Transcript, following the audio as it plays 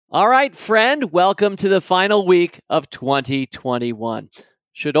All right, friend, welcome to the final week of 2021.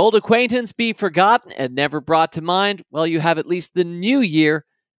 Should old acquaintance be forgotten and never brought to mind, well, you have at least the new year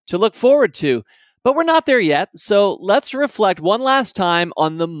to look forward to. But we're not there yet, so let's reflect one last time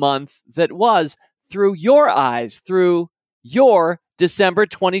on the month that was through your eyes, through your December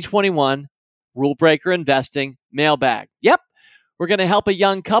 2021 Rule Breaker Investing Mailbag. Yep, we're going to help a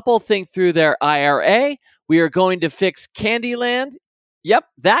young couple think through their IRA. We are going to fix Candyland. Yep,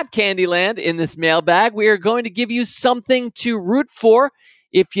 that Candyland in this mailbag. We are going to give you something to root for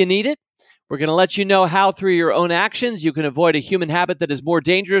if you need it. We're going to let you know how, through your own actions, you can avoid a human habit that is more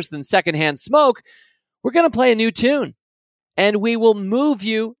dangerous than secondhand smoke. We're going to play a new tune, and we will move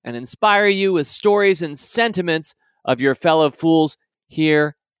you and inspire you with stories and sentiments of your fellow fools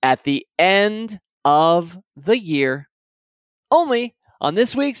here at the end of the year, only on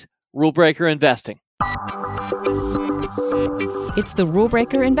this week's Rule Breaker Investing. It's the Rule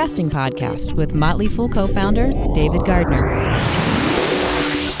Breaker Investing Podcast with Motley Fool co-founder David Gardner.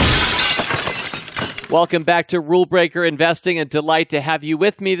 Welcome back to Rule Breaker Investing. A delight to have you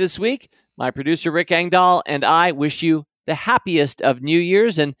with me this week. My producer, Rick Engdahl, and I wish you the happiest of New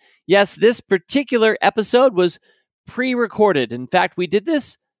Year's. And yes, this particular episode was pre-recorded. In fact, we did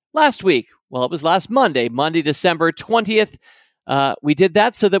this last week. Well, it was last Monday, December 20th. We did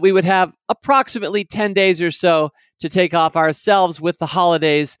that so that we would have approximately 10 days or so to take off ourselves with the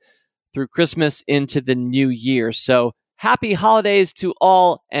holidays through Christmas into the new year. So happy holidays to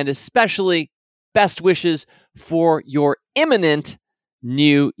all, and especially best wishes for your imminent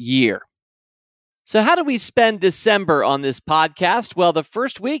new year. So how do we spend December on this podcast? Well, the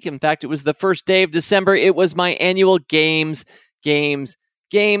first week, in fact, it was the first day of December, it was my annual Games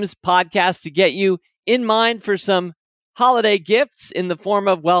podcast to get you in mind for some holiday gifts in the form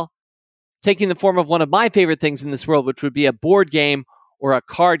of, well, taking the form of one of my favorite things in this world, which would be a board game or a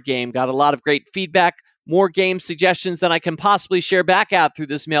card game. Got a lot of great feedback, more game suggestions than I can possibly share back out through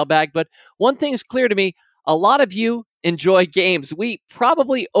this mailbag. But one thing is clear to me, a lot of you enjoy games. We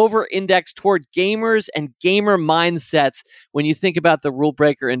probably over-index toward gamers and gamer mindsets when you think about the Rule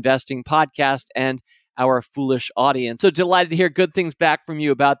Breaker Investing podcast and our foolish audience. So delighted to hear good things back from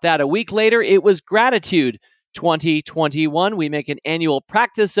you about that. A week later, it was Gratitude 2021. We make an annual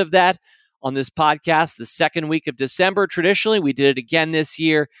practice of that on this podcast the second week of December. Traditionally, we did it again this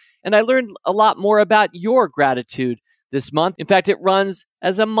year, and I learned a lot more about your gratitude this month. In fact, it runs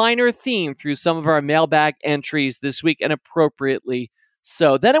as a minor theme through some of our mailbag entries this week, and appropriately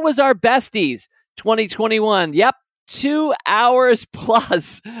so. Then it was our Besties 2021. Yep, 2 hours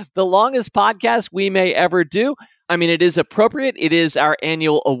plus, the longest podcast we may ever do. I mean, it is appropriate. It is our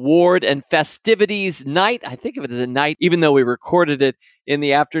annual award and festivities night. I think of it as a night, even though we recorded it in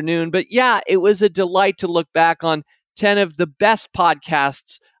the afternoon. But yeah, it was a delight to look back on 10 of the best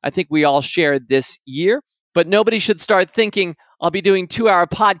podcasts I think we all shared this year. But nobody should start thinking I'll be doing 2-hour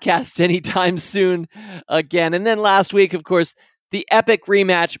podcasts anytime soon again. And then last week, of course, the epic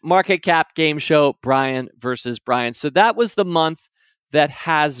rematch market cap game show, Brian versus Brian. So that was the month that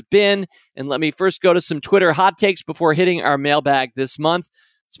has been. And let me first go to some Twitter hot takes before hitting our mailbag this month.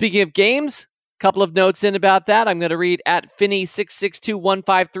 Speaking of games, a couple of notes in about that. I'm going to read at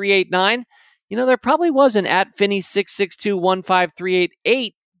Finney66215389. You know, there probably was an at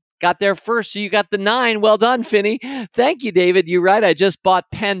Finney66215388. Got there first, so you got the 9. Well done, Finney. Thank you, David. You're right. I just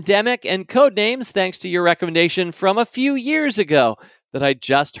bought Pandemic and Codenames thanks to your recommendation from a few years ago that I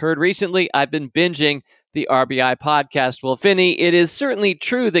just heard recently. I've been binging the RBI podcast. Well, Finney, it is certainly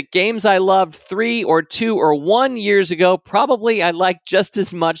true that games I loved 3 or 2 or 1 years ago, probably I like just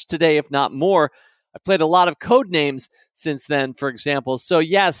as much today, if not more. I played a lot of Codenames since then, for example. So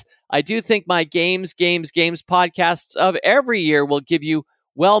yes, I do think my games podcasts of every year will give you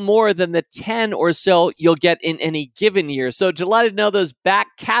well more than the 10 or so you'll get in any given year. So delighted to know those back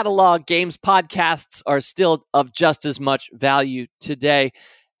catalog games podcasts are still of just as much value today.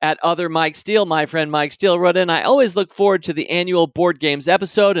 At other Mike Steele, my friend Mike Steele wrote in, I always look forward to the annual board games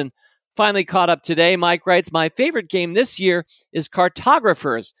episode, and finally caught up today. Mike writes, my favorite game this year is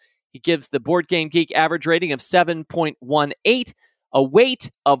Cartographers. He gives the Board Game Geek average rating of 7.18, a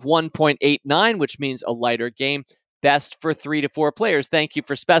weight of 1.89, which means a lighter game. Best for 3 to 4 players. Thank you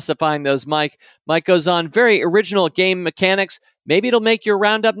for specifying those, Mike. Mike goes on, very original game mechanics. Maybe it'll make your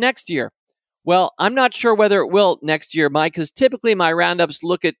roundup next year. Well, I'm not sure whether it will next year, Mike, because typically my roundups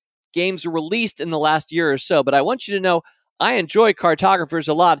look at games released in the last year or so. But I want you to know I enjoy Cartographers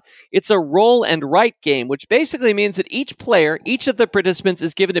a lot. It's a roll and write game, which basically means that each player, each of the participants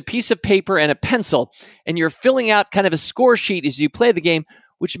is given a piece of paper and a pencil, and you're filling out kind of a score sheet as you play the game,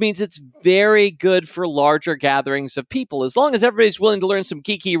 which means it's very good for larger gatherings of people. As long as everybody's willing to learn some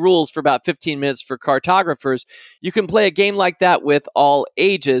geeky rules for about 15 minutes for cartographers, you can play a game like that with all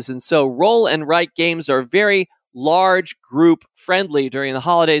ages. And so roll and write games are very large group friendly during the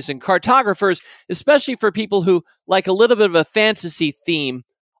holidays, and cartographers, especially for people who like a little bit of a fantasy theme,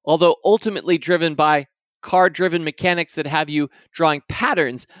 although ultimately driven by card-driven mechanics that have you drawing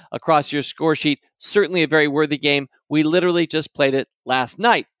patterns across your score sheet, certainly a very worthy game. We literally just played it last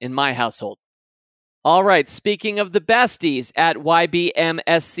night in my household. All right, speaking of the besties, at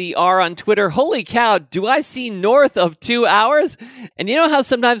YBMSCR on Twitter, holy cow, do I see north of 2 hours? And you know how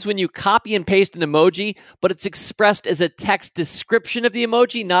sometimes when you copy and paste an emoji, but it's expressed as a text description of the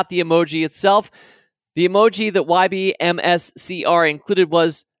emoji, not the emoji itself? The emoji that YBMSCR included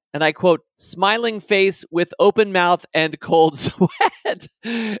was, and I quote, smiling face with open mouth and cold sweat,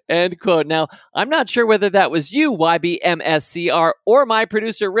 end quote. Now, I'm not sure whether that was you, YBMSCR, or my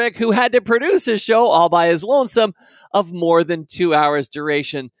producer, Rick, who had to produce a show all by his lonesome of more than 2 hours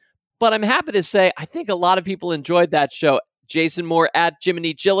duration. But I'm happy to say I think a lot of people enjoyed that show. Jason Moore at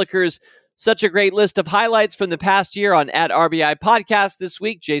Jiminy Jillikers, such a great list of highlights from the past year on at RBI Podcast this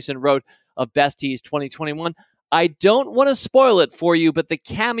week. Jason wrote of Besties 2021. I don't want to spoil it for you, but the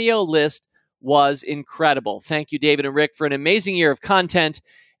cameo list was incredible. Thank you, David and Rick, for an amazing year of content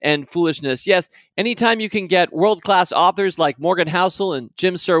and foolishness. Yes, anytime you can get world-class authors like Morgan Housel and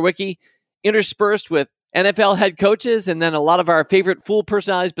Jim Surowiecki interspersed with NFL head coaches and then a lot of our favorite fool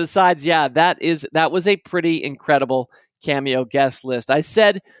personalities besides, that was a pretty incredible cameo guest list. I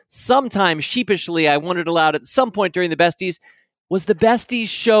said sometime sheepishly I wondered aloud at some point during the Besties, was the Besties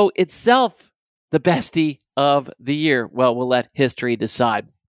show itself the bestie of the year? Well, we'll let history decide.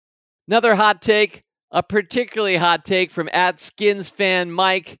 Another hot take, a particularly hot take from at Skins fan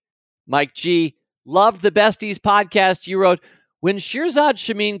Mike G. Loved the Besties podcast. You wrote, when Shirzad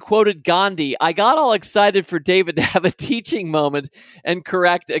Shamin quoted Gandhi, I got all excited for David to have a teaching moment and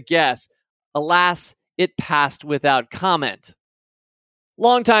correct a guess. Alas, it passed without comment.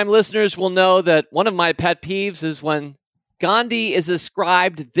 Longtime listeners will know that one of my pet peeves is when Gandhi is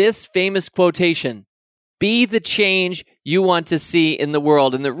ascribed this famous quotation, be the change you want to see in the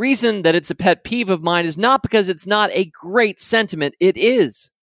world. And the reason that it's a pet peeve of mine is not because it's not a great sentiment. It is.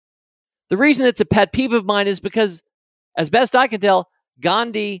 The reason it's a pet peeve of mine is because, as best I can tell,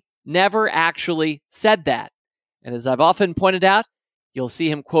 Gandhi never actually said that. And as I've often pointed out, you'll see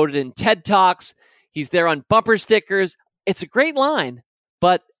him quoted in TED Talks. He's there on bumper stickers. It's a great line.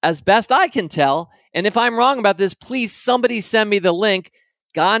 But as best I can tell, and if I'm wrong about this, please somebody send me the link.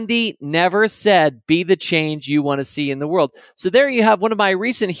 Gandhi never said, be the change you want to see in the world. So there you have one of my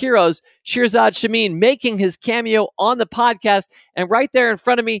recent heroes, Shirzad Shamin, making his cameo on the podcast. And right there in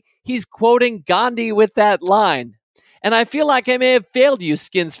front of me, he's quoting Gandhi with that line. And I feel like I may have failed you,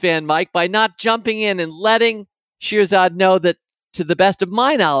 Skins fan Mike, by not jumping in and letting Shirzad know that, to the best of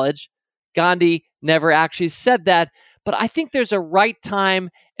my knowledge, Gandhi never actually said that. But I think there's a right time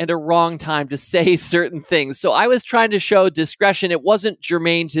and a wrong time to say certain things. So I was trying to show discretion. It wasn't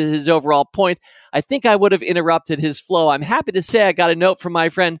germane to his overall point. I think I would have interrupted his flow. I'm happy to say I got a note from my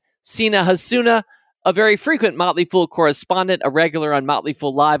friend Sina Hasuna, a very frequent Motley Fool correspondent, a regular on Motley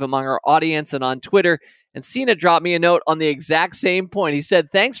Fool Live among our audience and on Twitter. And Sina dropped me a note on the exact same point. He said,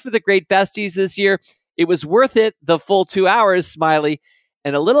 thanks for the great Besties this year. It was worth it, the full 2 hours, smiley.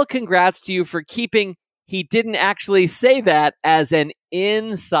 And a little congrats to you for keeping he didn't actually say that as an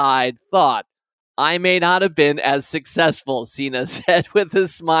inside thought. I may not have been as successful, Sina said with a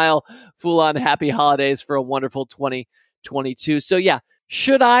smile. Full on happy holidays for a wonderful 2022. So yeah,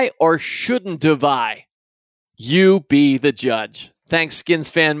 should I or shouldn't have I? You be the judge. Thanks, Skins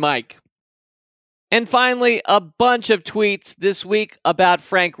fan Mike. And finally, a bunch of tweets this week about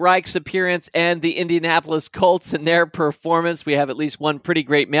Frank Reich's appearance and the Indianapolis Colts and their performance. We have at least one pretty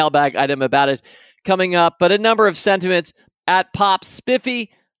great mailbag item about it coming up, but a number of sentiments at Pop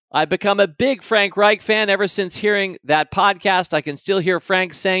Spiffy. I've become a big Frank Reich fan ever since hearing that podcast. I can still hear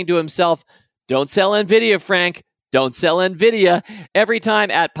Frank saying to himself, don't sell NVIDIA, Frank. Don't sell NVIDIA. Every time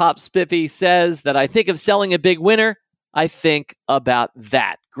at Pop Spiffy says that I think of selling a big winner, I think about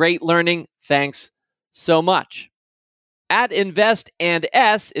that. Great learning. Thanks so much. At Invest and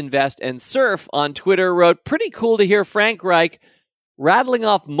Surf on Twitter wrote, pretty cool to hear Frank Reich rattling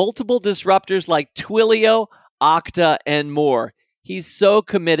off multiple disruptors like Twilio, Okta, and more. He's so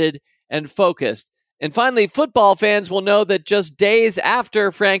committed and focused. And finally, football fans will know that just days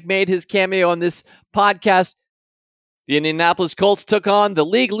after Frank made his cameo on this podcast, the Indianapolis Colts took on the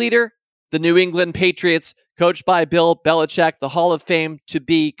league leader, the New England Patriots, coached by Bill Belichick, the Hall of Fame to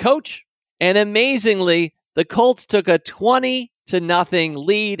be coach. And amazingly, the Colts took a 20-10 4-0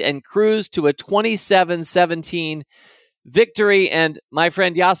 lead and cruise to a 27-17 victory. And my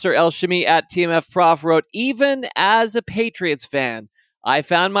friend Yasser El-Shami at TMF Prof wrote, even as a Patriots fan, I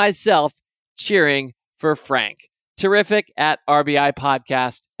found myself cheering for Frank. Terrific at RBI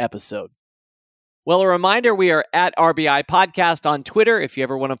Podcast episode. Well, a reminder, we are at RBI Podcast on Twitter. If you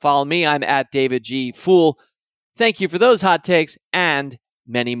ever want to follow me, I'm at David G. Fool. Thank you for those hot takes and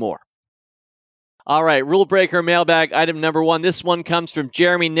many more. All right, Rule Breaker Mailbag, item number 1. This one comes from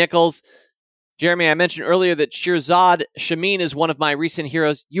Jeremy Nichols. Jeremy, I mentioned earlier that Shirzad Shamin is one of my recent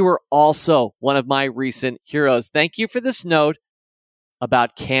heroes. You are also one of my recent heroes. Thank you for this note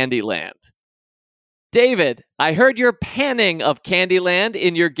about Candyland. David, I heard your panning of Candyland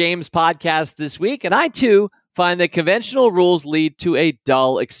in your games podcast this week, and I too find that conventional rules lead to a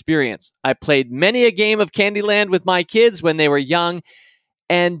dull experience. I played many a game of Candyland with my kids when they were young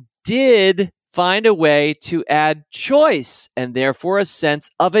and did find a way to add choice and therefore a sense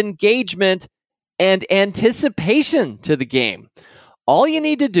of engagement and anticipation to the game. All you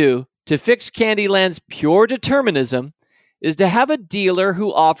need to do to fix Candyland's pure determinism is to have a dealer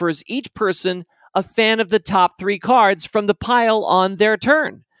who offers each person a fan of the top 3 cards from the pile on their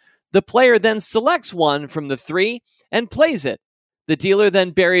turn. The player then selects one from the 3 and plays it. The dealer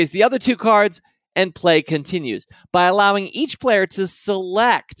then buries the other 2 cards and play continues. By allowing each player to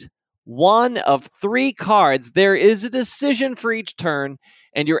select one of 3 cards, there is a decision for each turn,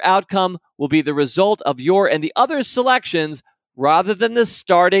 and your outcome will be the result of your and the other selections rather than the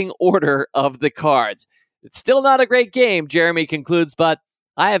starting order of the cards. It's still not a great game, Jeremy concludes, but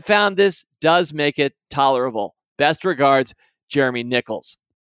I have found this does make it tolerable. Best regards, Jeremy Nichols.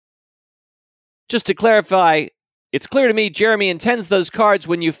 Just to clarify, it's clear to me Jeremy intends those cards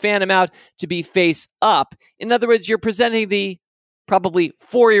when you fan them out to be face up. In other words, you're presenting the probably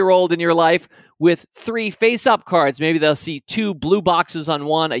 4-year-old in your life with 3 face-up cards. Maybe they'll see 2 blue boxes on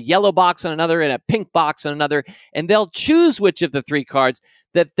one, a yellow box on another, and a pink box on another, and they'll choose which of the 3 cards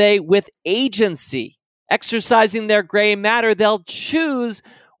that they, with agency, exercising their gray matter, they'll choose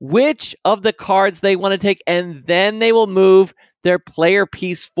which of the cards they want to take, and then they will move their player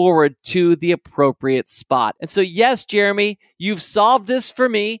piece forward to the appropriate spot. And so, yes, Jeremy, you've solved this for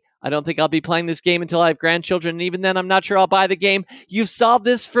me. I don't think I'll be playing this game until I have grandchildren, and even then, I'm not sure I'll buy the game. You've solved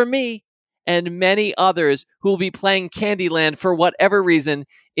this for me and many others who will be playing Candyland for whatever reason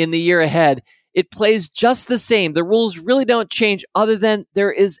in the year ahead. It plays just the same. The rules really don't change other than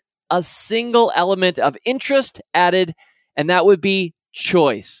there is a single element of interest added, and that would be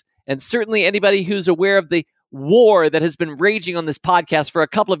choice. And certainly anybody who's aware of the war that has been raging on this podcast for a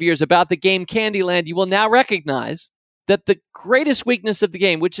couple of years about the game Candyland, you will now recognize that the greatest weakness of the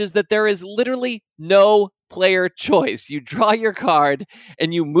game, which is that there is literally no player choice. You draw your card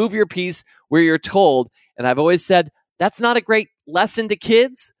and you move your piece where you're told. And I've always said that's not a great lesson to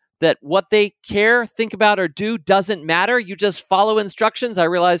kids, that what they care, think about, or do doesn't matter. You just follow instructions. I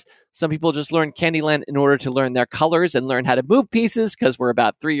realize some people just learn Candyland in order to learn their colors and learn how to move pieces because we're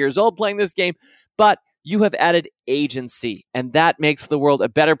about 3 years old playing this game. But you have added agency, and that makes the world a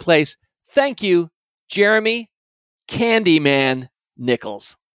better place. Thank you, Jeremy Candyman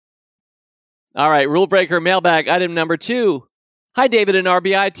Nichols. All right, Rule Breaker Mailbag, item number 2. Hi, David and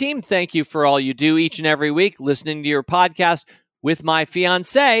RBI team. Thank you for all you do each and every week. Listening to your podcast with my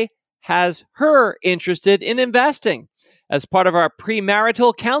fiancée has her interested in investing. As part of our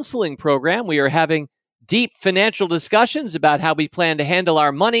premarital counseling program, we are having deep financial discussions about how we plan to handle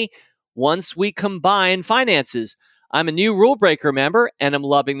our money once we combine finances. I'm a new Rule Breaker member, and I'm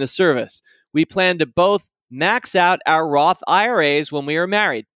loving the service. We plan to both max out our Roth IRAs when we are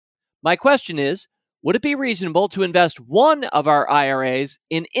married. My question is, would it be reasonable to invest one of our IRAs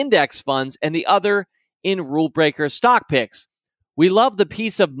in index funds and the other in Rule Breaker stock picks? We love the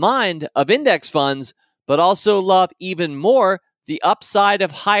peace of mind of index funds, but also love even more the upside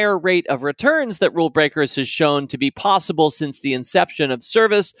of higher rate of returns that Rule Breakers has shown to be possible since the inception of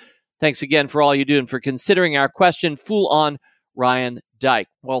service. Thanks again for all you do and for considering our question. Fool on, Ryan Dyke.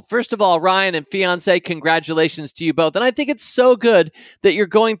 Well, first of all, Ryan and fiance, congratulations to you both. And I think it's so good that you're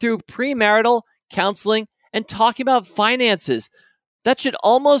going through premarital counseling and talking about finances. That should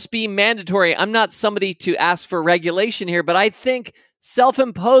almost be mandatory. I'm not somebody to ask for regulation here, but I think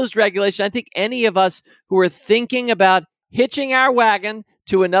self-imposed regulation, I think any of us who are thinking about hitching our wagon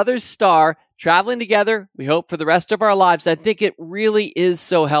to another star, traveling together, we hope for the rest of our lives, I think it really is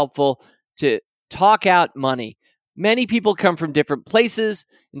so helpful to talk out money. Many people come from different places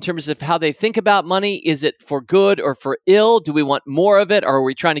in terms of how they think about money. Is it for good or for ill? Do we want more of it, or are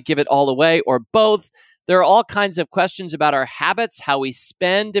we trying to give it all away, or both? There are all kinds of questions about our habits, how we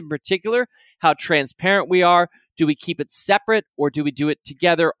spend in particular, how transparent we are Do we keep it separate or do we do it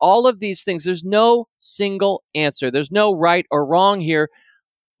together? All of these things, there's no single answer. There's no right or wrong here.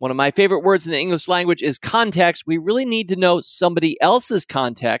 One of my favorite words in the English language is context. We really need to know somebody else's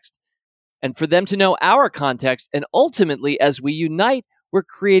context and for them to know our context. And ultimately, as we unite, we're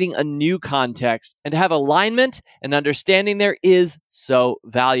creating a new context. And to have alignment and understanding there is so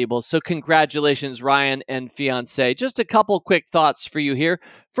valuable. So congratulations, Ryan and fiance. Just a couple quick thoughts for you here.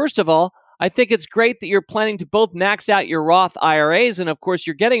 First of all, I think it's great that you're planning to both max out your Roth IRAs. And of course,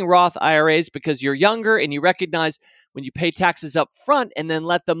 you're getting Roth IRAs because you're younger and you recognize when you pay taxes up front and then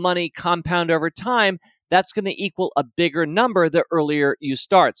let the money compound over time, that's going to equal a bigger number the earlier you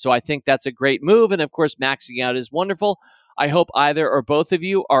start. So I think that's a great move. And of course, maxing out is wonderful. I hope either or both of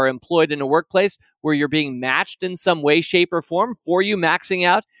you are employed in a workplace where you're being matched in some way, shape, or form for you maxing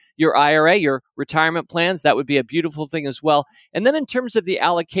out your IRA, your retirement plans. That would be a beautiful thing as well. And then in terms of the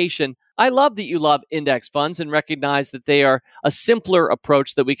allocation, I love that you love index funds and recognize that they are a simpler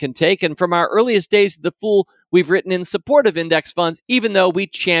approach that we can take. And from our earliest days of The Fool, we've written in support of index funds, even though we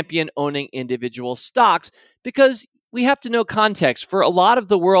champion owning individual stocks, because we have to know context. For a lot of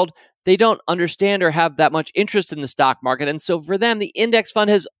the world, they don't understand or have that much interest in the stock market. And so for them, the index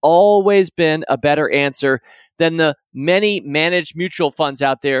fund has always been a better answer than the many managed mutual funds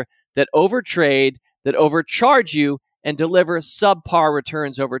out there that overtrade, that overcharge you, and deliver subpar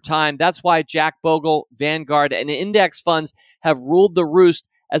returns over time. That's why Jack Bogle, Vanguard, and index funds have ruled the roost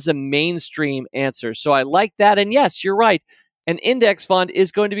as a mainstream answer. So I like that. And yes, you're right. An index fund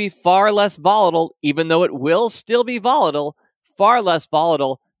is going to be far less volatile, even though it will still be volatile, far less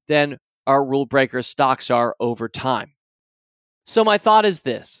volatile than our rule breaker stocks are over time. So my thought is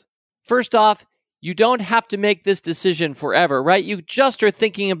this. First off, you don't have to make this decision forever, right? You just are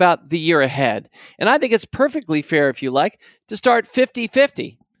thinking about the year ahead. And I think it's perfectly fair, if you like, to start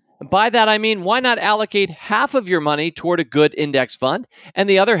 50-50. And by that, I mean, why not allocate half of your money toward a good index fund and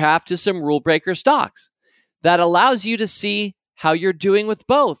the other half to some rule breaker stocks? That allows you to see how you're doing with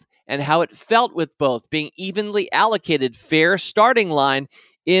both and how it felt with both, being evenly allocated, fair starting line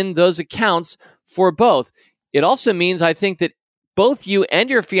in those accounts for both. It also means, I think, that both you and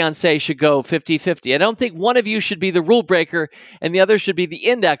your fiance should go 50-50. I don't think one of you should be the rule breaker and the other should be the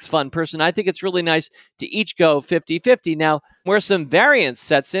index fund person. I think it's really nice to each go 50-50. Now, where some variance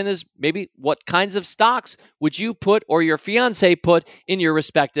sets in is maybe what kinds of stocks would you put or your fiance put in your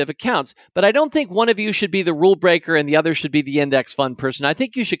respective accounts. But I don't think one of you should be the rule breaker and the other should be the index fund person. I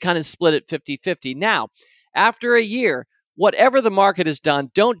think you should kind of split it 50-50. Now, after a year, whatever the market has done,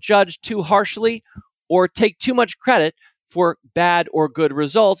 don't judge too harshly or take too much credit for bad or good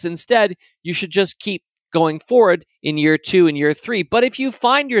results. Instead, you should just keep going forward in year 2 and year 3. But if you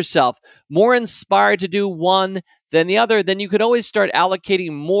find yourself more inspired to do one than the other, then you could always start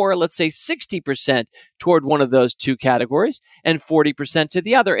allocating more, let's say 60% toward one of those two categories and 40% to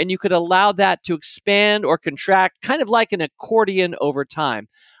the other. And you could allow that to expand or contract, kind of like an accordion over time.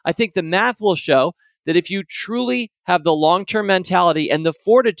 I think the math will show that if you truly have the long-term mentality and the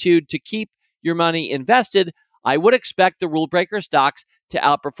fortitude to keep your money invested, I would expect the rule breaker stocks to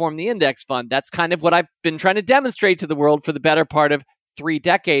outperform the index fund. That's kind of what I've been trying to demonstrate to the world for the better part of 3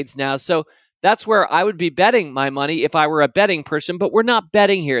 decades now. So that's where I would be betting my money if I were a betting person, but we're not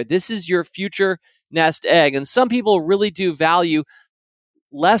betting here. This is your future nest egg. And some people really do value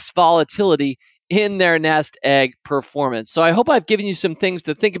less volatility in their nest egg performance. So I hope I've given you some things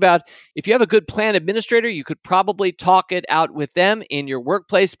to think about. If you have a good plan administrator, you could probably talk it out with them in your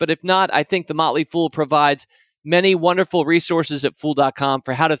workplace. But if not, I think The Motley Fool provides many wonderful resources at Fool.com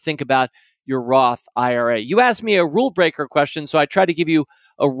for how to think about your Roth IRA. You asked me a rule breaker question, so I try to give you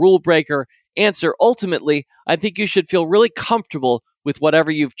a rule breaker answer. Ultimately, I think you should feel really comfortable with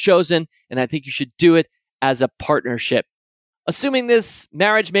whatever you've chosen, and I think you should do it as a partnership. Assuming this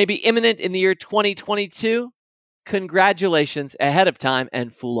marriage may be imminent in the year 2022, congratulations ahead of time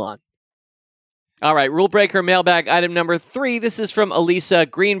and Fool on. All right, Rule Breaker Mailbag item number 3. This is from Elisa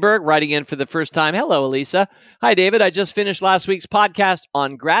Greenberg, writing in for the first time. Hello, Elisa. Hi, David. I just finished last week's podcast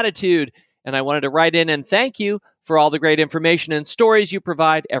on gratitude, and I wanted to write in and thank you for all the great information and stories you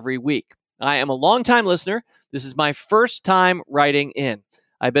provide every week. I am a longtime listener. This is my first time writing in.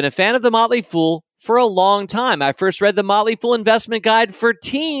 I've been a fan of The Motley Fool for a long time. I first read The Motley Fool Investment Guide for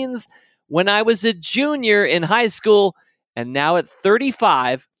Teens when I was a junior in high school, and now at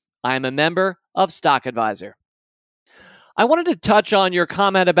 35, I am a member of Stock Advisor. I wanted to touch on your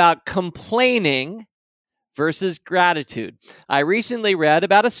comment about complaining versus gratitude. I recently read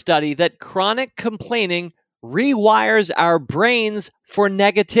about a study that chronic complaining rewires our brains for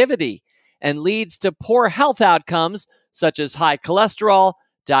negativity and leads to poor health outcomes such as high cholesterol,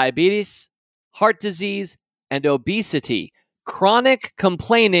 diabetes, heart disease, and obesity. Chronic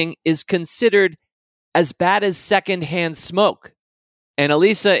complaining is considered as bad as secondhand smoke. And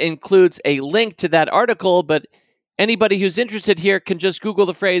Elisa includes a link to that article, but anybody who's interested here can just Google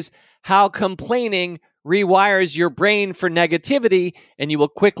the phrase, how complaining rewires your brain for negativity, and you will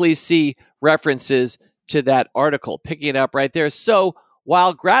quickly see references to that article. Picking it up right there. So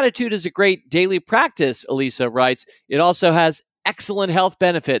while gratitude is a great daily practice, Elisa writes, it also has excellent health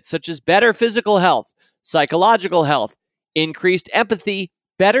benefits, such as better physical health, psychological health, increased empathy,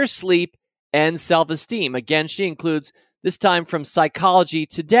 better sleep, and self-esteem. Again, she includes, this time from Psychology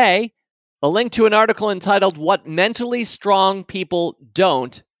Today, a link to an article entitled What Mentally Strong People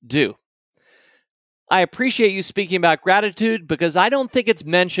Don't Do. I appreciate you speaking about gratitude because I don't think it's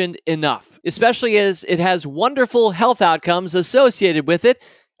mentioned enough, especially as it has wonderful health outcomes associated with it.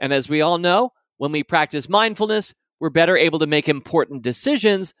 And as we all know, when we practice mindfulness, we're better able to make important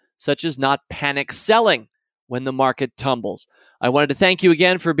decisions, such as not panic selling when the market tumbles. I wanted to thank you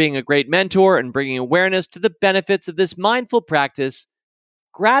again for being a great mentor and bringing awareness to the benefits of this mindful practice.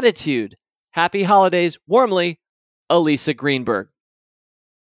 Gratitude. Happy holidays. Warmly, Elisa Greenberg.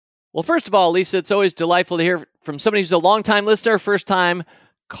 Well, first of all, Lisa, it's always delightful to hear from somebody who's a longtime listener, first time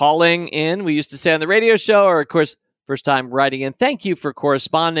calling in. We used to say on the radio show, or of course, first time writing in. Thank you for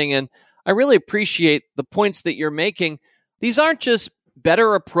corresponding. And I really appreciate the points that you're making. These aren't just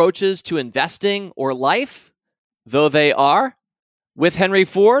better approaches to investing or life, though they are. With Henry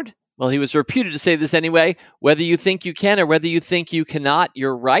Ford, well, he was reputed to say this anyway, whether you think you can or whether you think you cannot,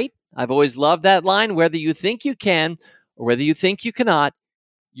 you're right. I've always loved that line, whether you think you can or whether you think you cannot,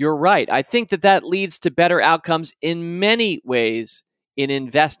 you're right. I think that leads to better outcomes in many ways in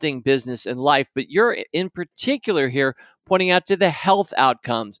investing, business, and life. But you're in particular here pointing out to the health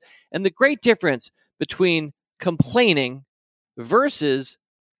outcomes and the great difference between complaining versus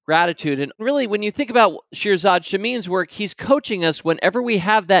gratitude. And really, when you think about Shirzad Shamin's work, he's coaching us whenever we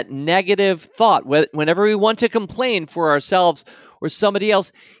have that negative thought, whenever we want to complain for ourselves or somebody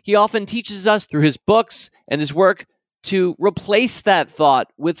else. He often teaches us through his books and his work to replace that thought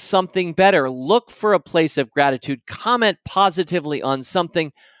with something better. Look for a place of gratitude. Comment positively on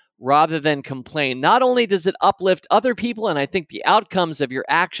something rather than complain. Not only does it uplift other people, and I think the outcomes of your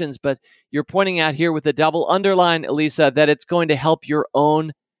actions, but you're pointing out here with a double underline, Elisa, that it's going to help your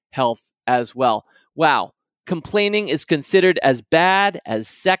own health as well. Wow. Complaining is considered as bad as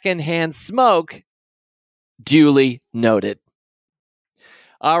secondhand smoke. Duly noted.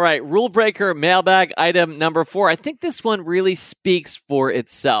 All right, rule breaker mailbag item number 4. I think this one really speaks for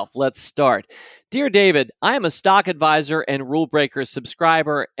itself. Let's start. Dear David, I am a stock advisor and rule breaker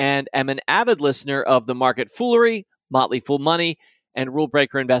subscriber and am an avid listener of the Market Foolery, Motley Fool Money, and Rule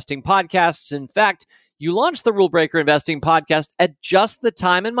Breaker Investing podcasts. In fact, you launched the Rule Breaker Investing podcast at just the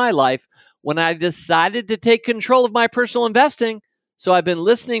time in my life when I decided to take control of my personal investing. So I've been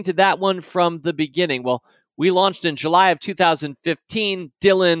listening to that one from the beginning. Well, we launched in July of 2015,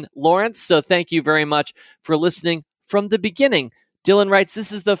 Dylan Lawrence. So thank you very much for listening from the beginning. Dylan writes,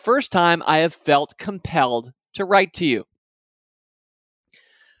 this is the first time I have felt compelled to write to you.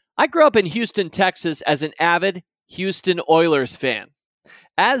 I grew up in Houston, Texas as an avid Houston Oilers fan.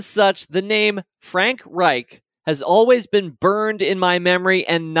 As such, the name Frank Reich has always been burned in my memory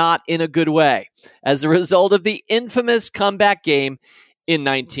and not in a good way as a result of the infamous comeback game in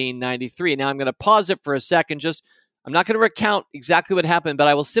 1993. Now, I'm going to pause it for a second. I'm not going to recount exactly what happened, but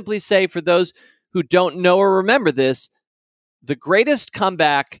I will simply say for those who don't know or remember this, the greatest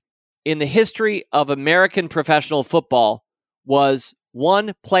comeback in the history of American professional football was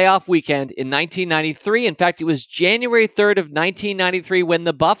one playoff weekend in 1993. In fact, it was January 3rd of 1993 when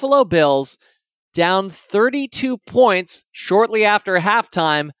the Buffalo Bills, down 32 points shortly after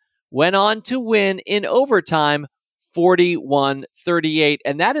halftime, went on to win in overtime 41-38.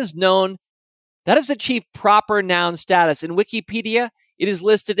 And that has achieved proper noun status. In Wikipedia, it is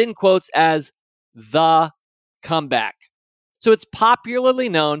listed in quotes as the comeback. So it's popularly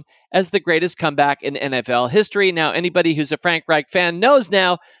known as the greatest comeback in NFL history. Now, anybody who's a Frank Reich fan knows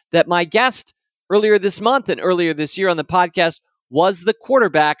now that my guest earlier this month and earlier this year on the podcast was the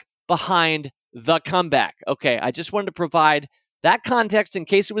quarterback behind the comeback. Okay, I just wanted to provide that context in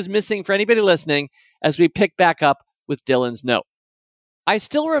case it was missing for anybody listening as we pick back up with Dylan's note. I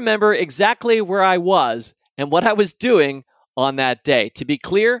still remember exactly where I was and what I was doing on that day. To be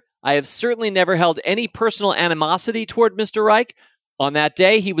clear, I have certainly never held any personal animosity toward Mr. Reich. On that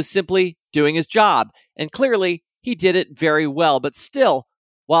day, he was simply doing his job, and clearly, he did it very well. But still,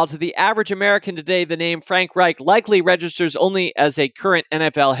 while to the average American today, the name Frank Reich likely registers only as a current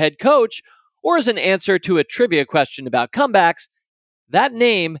NFL head coach or as an answer to a trivia question about comebacks, that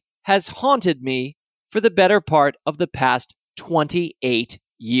name has haunted me for the better part of the past 28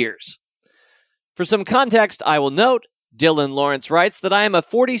 years. For some context, I will note, Dylan Lawrence writes that I am a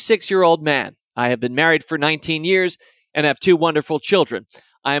 46-year-old man. I have been married for 19 years and have 2 wonderful children.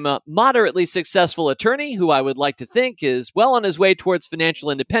 I am a moderately successful attorney who I would like to think is well on his way towards financial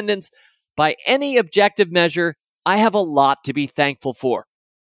independence. By any objective measure, I have a lot to be thankful for.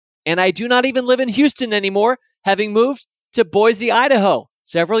 And I do not even live in Houston anymore, having moved to Boise, Idaho,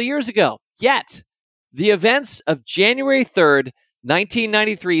 several years ago. Yet, the events of January 3rd,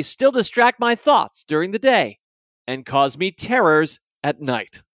 1993 still distract my thoughts during the day and cause me terrors at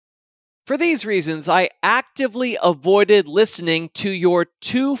night. For these reasons, I actively avoided listening to your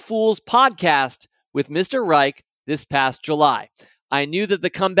Two Fools podcast with Mr. Reich this past July. I knew that the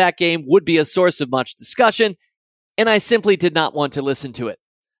comeback game would be a source of much discussion, and I simply did not want to listen to it.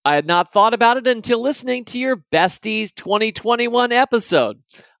 I had not thought about it until listening to your Besties 2021 episode.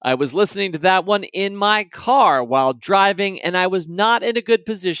 I was listening to that one in my car while driving, and I was not in a good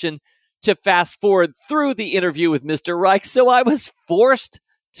position to fast forward through the interview with Mr. Reich, so I was forced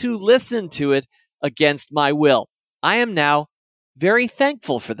to listen to it against my will. I am now very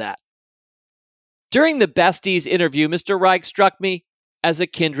thankful for that. During the Besties interview, Mr. Reich struck me as a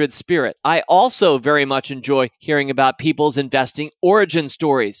kindred spirit. I also very much enjoy hearing about people's investing origin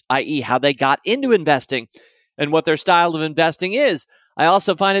stories, i.e. how they got into investing and what their style of investing is. I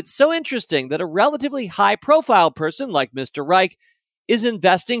also find it so interesting that a relatively high-profile person like Mr. Reich is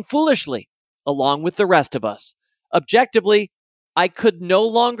investing foolishly, along with the rest of us. Objectively, I could no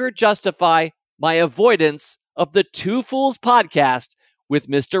longer justify my avoidance of the Two Fools podcast with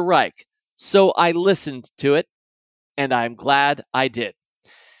Mr. Reich, so I listened to it, and I'm glad I did.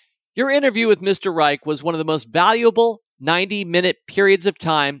 Your interview with Mr. Reich was one of the most valuable 90-minute periods of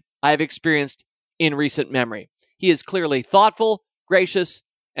time I have experienced in recent memory. He is clearly thoughtful, gracious,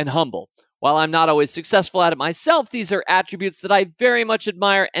 and humble. While I'm not always successful at it myself, these are attributes that I very much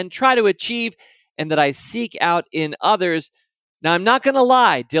admire and try to achieve and that I seek out in others. Now, I'm not going to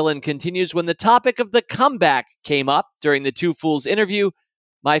lie, Dylan continues, when the topic of the comeback came up during the Two Fools interview,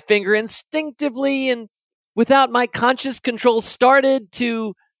 my finger instinctively and without my conscious control started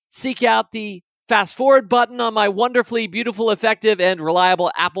to seek out the fast forward button on my wonderfully beautiful, effective, and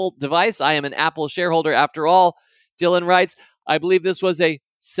reliable Apple device. I am an Apple shareholder after all. Dylan writes, I believe this was a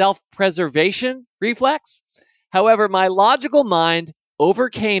self-preservation reflex. However, my logical mind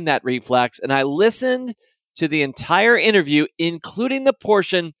overcame that reflex, and I listened to the entire interview, including the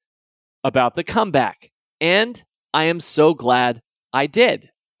portion about the comeback. And I am so glad I did.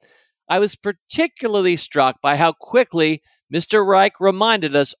 I was particularly struck by how quickly Mr. Reich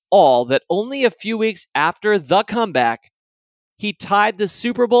reminded us all that only a few weeks after the comeback, he tied the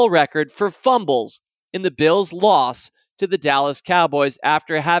Super Bowl record for fumbles in the Bills' loss to the Dallas Cowboys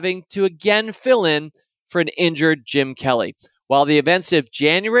after having to again fill in for an injured Jim Kelly. While the events of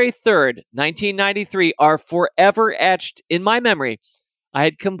January 3rd, 1993 are forever etched in my memory, I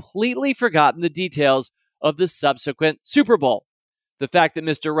had completely forgotten the details of the subsequent Super Bowl. The fact that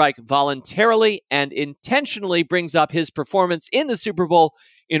Mr. Reich voluntarily and intentionally brings up his performance in the Super Bowl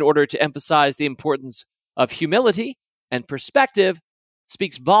in order to emphasize the importance of humility and perspective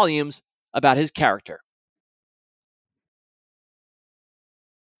speaks volumes about his character.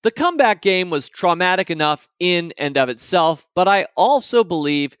 The comeback game was traumatic enough in and of itself, but I also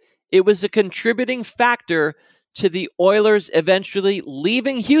believe it was a contributing factor to the Oilers eventually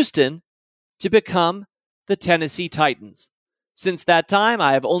leaving Houston to become the Tennessee Titans. Since that time,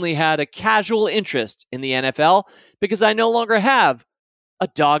 I have only had a casual interest in the NFL because I no longer have a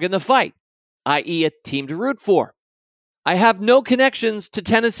dog in the fight, i.e. a team to root for. I have no connections to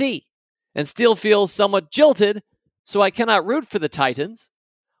Tennessee and still feel somewhat jilted, so I cannot root for the Titans.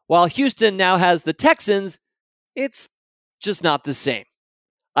 While Houston now has the Texans, it's just not the same.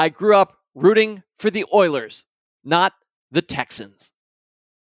 I grew up rooting for the Oilers, not the Texans.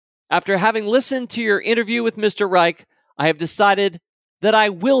 After having listened to your interview with Mr. Reich, I have decided that I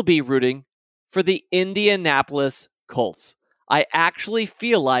will be rooting for the Indianapolis Colts. I actually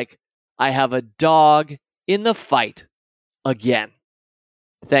feel like I have a dog in the fight again.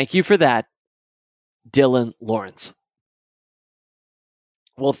 Thank you for that, Dylan Lawrence.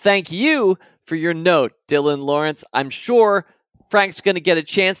 Well, thank you for your note, Dylan Lawrence. I'm sure Frank's going to get a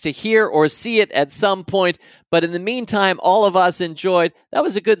chance to hear or see it at some point, but in the meantime, all of us enjoyed. That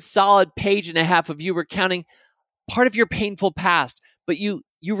was a good solid page and a half of you recounting part of your painful past, but you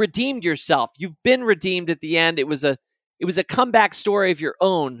redeemed yourself. You've been redeemed at the end. It was a comeback story of your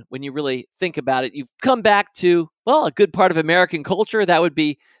own when you really think about it. You've come back to, well, a good part of American culture. That would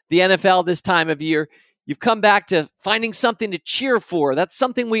be the NFL this time of year. You've come back to finding something to cheer for. That's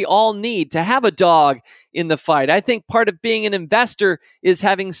something we all need, to have a dog in the fight. I think part of being an investor is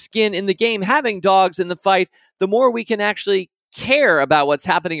having skin in the game, having dogs in the fight. The more we can actually care about what's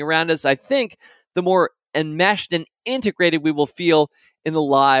happening around us, I think the more enmeshed and integrated we will feel in the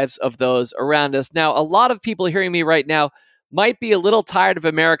lives of those around us. Now, a lot of people hearing me right now might be a little tired of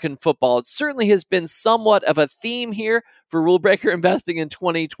American football. It certainly has been somewhat of a theme here for Rule Breaker Investing in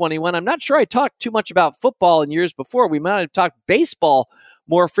 2021. I'm not sure I talked too much about football in years before. We might have talked baseball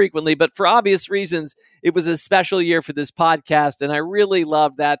more frequently, but for obvious reasons, it was a special year for this podcast, and I really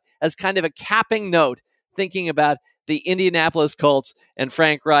love that as kind of a capping note, thinking about the Indianapolis Colts and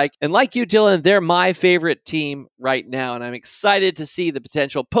Frank Reich. And like you, Dylan, they're my favorite team right now, and I'm excited to see the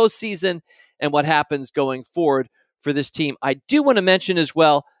potential postseason and what happens going forward for this team. I do want to mention as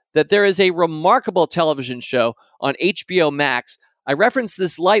well that there is a remarkable television show on HBO Max. I referenced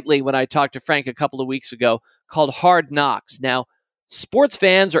this lightly when I talked to Frank a couple of weeks ago, called Hard Knocks. Now, sports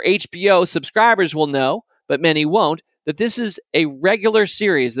fans or HBO subscribers will know, but many won't, that this is a regular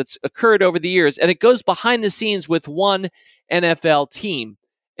series that's occurred over the years, and it goes behind the scenes with one NFL team.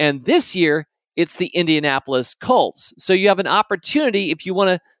 And this year, it's the Indianapolis Colts. So you have an opportunity, if you want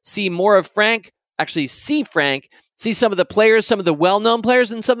to see more of Frank, actually see Frank, see some of the players, some of the well-known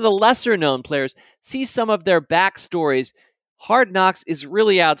players, and some of the lesser-known players, see some of their backstories. Hard Knocks is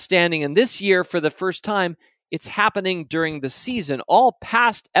really outstanding, and this year, for the first time, it's happening during the season. All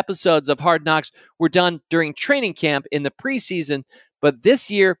past episodes of Hard Knocks were done during training camp in the preseason, but this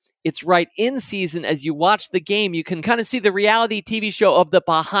year, it's right in season. As you watch the game, you can kind of see the reality TV show of the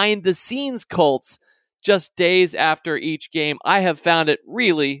behind-the-scenes Colts just days after each game. I have found it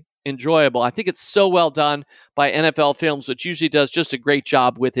really enjoyable. I think it's so well done by NFL Films, which usually does just a great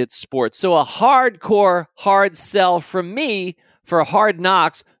job with its sports. So a hardcore hard sell from me for Hard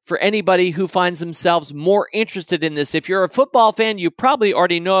Knocks for anybody who finds themselves more interested in this. If you're a football fan, you probably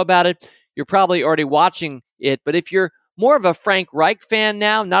already know about it. You're probably already watching it. But if you're more of a Frank Reich fan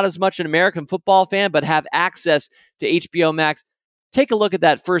now, not as much an American football fan, but have access to HBO Max, take a look at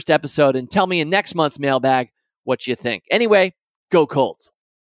that first episode and tell me in next month's mailbag what you think. Anyway, go Colts.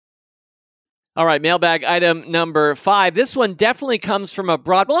 All right, mailbag item number 5. This one definitely comes from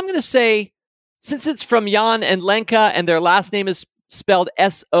abroad. Well, I'm going to say, since it's from Jan and Lenka, and their last name is spelled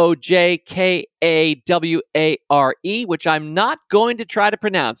Sojakaware, which I'm not going to try to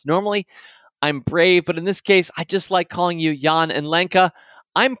pronounce. Normally, I'm brave, but in this case, I just like calling you Jan and Lenka.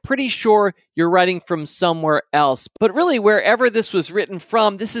 I'm pretty sure you're writing from somewhere else. But really, wherever this was written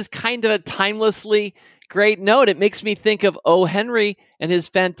from, this is kind of a timelessly great note. It makes me think of O. Henry and his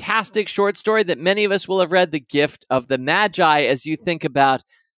fantastic short story that many of us will have read, The Gift of the Magi, as you think about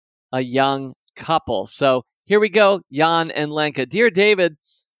a young couple. So here we go, Jan and Lenka. Dear David,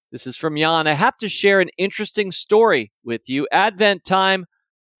 this is from Jan. I have to share an interesting story with you. Advent time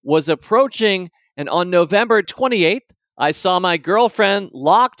was approaching, and on November 28th, I saw my girlfriend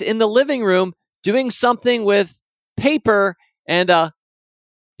locked in the living room doing something with paper and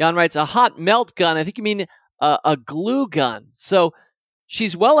Jan writes, a hot melt gun. I think you mean a glue gun. So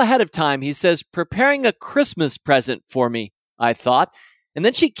she's well ahead of time. He says, preparing a Christmas present for me, I thought. And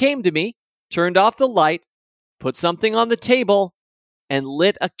then she came to me, turned off the light, put something on the table, and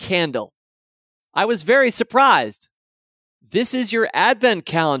lit a candle. I was very surprised. This is your advent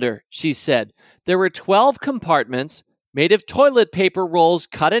calendar, she said. There were 12 compartments made of toilet paper rolls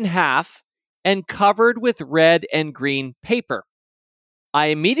cut in half and covered with red and green paper. I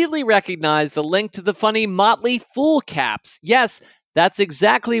immediately recognized the link to the funny Motley Fool caps. Yes, that's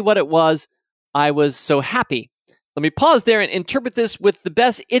exactly what it was. I was so happy. Let me pause there and interpret this with the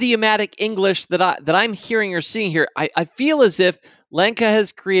best idiomatic English that I'm hearing or seeing here. I feel as if Lenka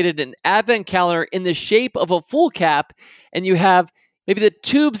has created an advent calendar in the shape of a fool cap, and you have maybe the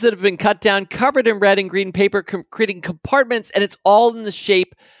tubes that have been cut down, covered in red and green paper, creating compartments, and it's all in the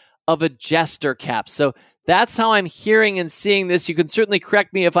shape of a jester cap. So that's how I'm hearing and seeing this. You can certainly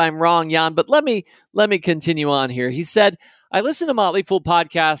correct me if I'm wrong, Jan, but let me continue on here. He said, I listen to Motley Fool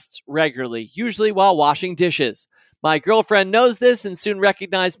podcasts regularly, usually while washing dishes. My girlfriend knows this and soon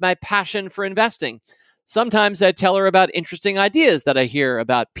recognized my passion for investing. Sometimes I tell her about interesting ideas that I hear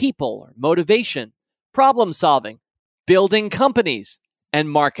about people or motivation, problem solving, building companies, and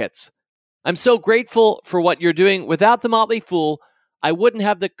markets. I'm so grateful for what you're doing. Without the Motley Fool, I wouldn't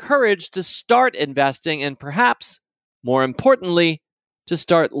have the courage to start investing and perhaps, more importantly, to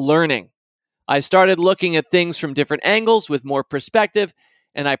start learning. I started looking at things from different angles with more perspective,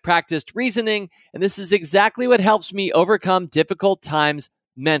 and I practiced reasoning, and this is exactly what helps me overcome difficult times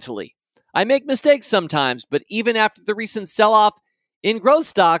mentally. I make mistakes sometimes, but even after the recent sell-off in growth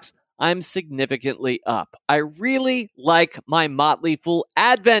stocks, I'm significantly up. I really like my Motley Fool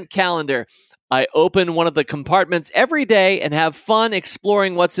Advent calendar. I open one of the compartments every day and have fun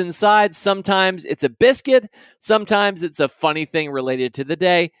exploring what's inside. Sometimes it's a biscuit, sometimes it's a funny thing related to the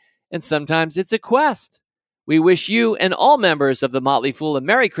day, and sometimes it's a quest. We wish you and all members of the Motley Fool a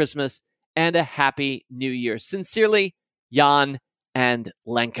Merry Christmas and a Happy New Year. Sincerely, Jan and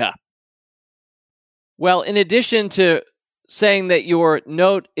Lenka. Well, in addition to saying that your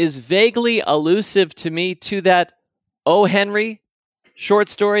note is vaguely elusive to me to that O. Henry short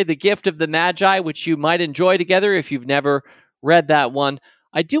story, The Gift of the Magi, which you might enjoy together if you've never read that one,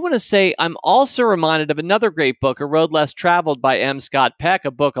 I do want to say I'm also reminded of another great book, A Road Less Traveled by M. Scott Peck,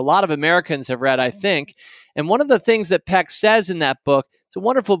 a book a lot of Americans have read, I think. And one of the things that Peck says in that book, it's a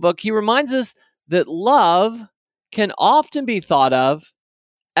wonderful book, he reminds us that love can often be thought of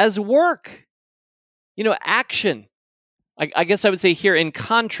as work. Action. I guess I would say here in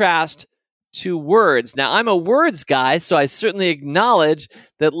contrast to words. Now, I'm a words guy, so I certainly acknowledge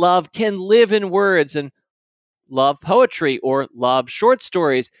that love can live in words and love poetry or love short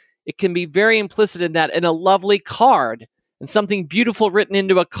stories. It can be very implicit in that, and a lovely card and something beautiful written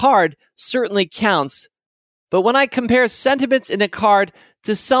into a card certainly counts. But when I compare sentiments in a card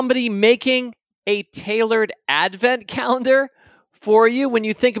to somebody making a tailored Advent calendar for you, when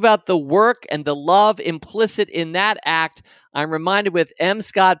you think about the work and the love implicit in that act, I'm reminded with M.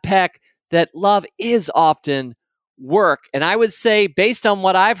 Scott Peck that love is often work. And I would say, based on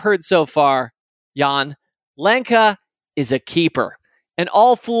what I've heard so far, Jan, Lenka is a keeper. And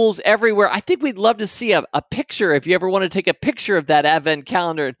all fools everywhere, I think we'd love to see a picture. If you ever want to take a picture of that Advent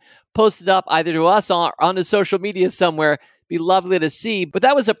calendar and post it up either to us or onto social media somewhere, be lovely to see. But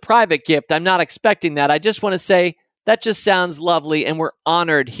that was a private gift. I'm not expecting that. I just want to say that just sounds lovely, and we're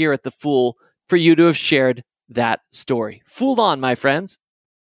honored here at The Fool for you to have shared that story. Fooled on, my friends.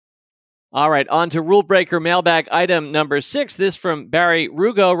 All right, on to Rule Breaker Mailbag item number 6. This from Barry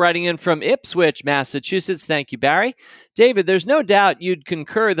Rugo, writing in from Ipswich, Massachusetts. Thank you, Barry. David, there's no doubt you'd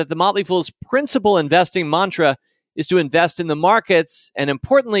concur that the Motley Fool's principal investing mantra is to invest in the markets and,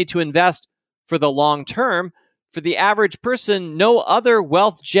 importantly, to invest for the long term. For the average person, no other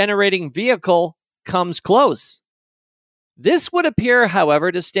wealth-generating vehicle comes close. This would appear,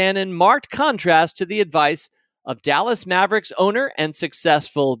 however, to stand in marked contrast to the advice of Dallas Mavericks owner and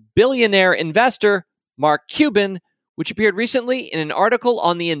successful billionaire investor Mark Cuban, which appeared recently in an article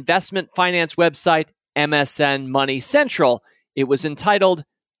on the investment finance website MSN Money Central. It was entitled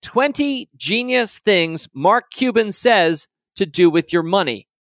 20 Genius Things Mark Cuban Says to Do with Your Money.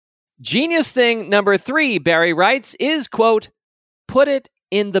 Genius thing number 3, Barry writes, is, quote, put it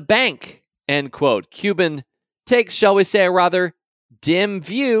in the bank, end quote. Cuban takes, shall we say, a rather dim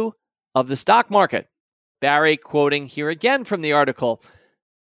view of the stock market. Barry quoting here again from the article,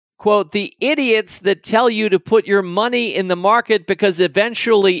 quote, the idiots that tell you to put your money in the market because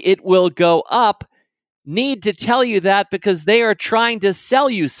eventually it will go up need to tell you that because they are trying to sell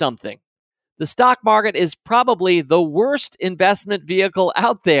you something. The stock market is probably the worst investment vehicle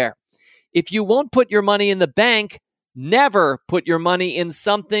out there. If you won't put your money in the bank, never put your money in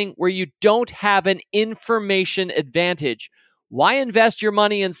something where you don't have an information advantage. Why invest your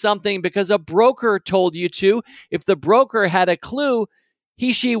money in something because a broker told you to? If the broker had a clue,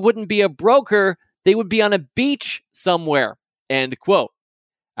 she wouldn't be a broker. They would be on a beach somewhere, end quote.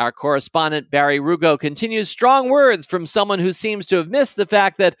 Our correspondent Barry Rugo continues, strong words from someone who seems to have missed the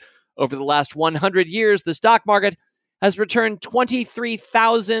fact that over the last 100 years, the stock market has returned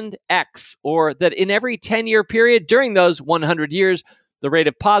 23,000x, or that in every 10-year period during those 100 years, the rate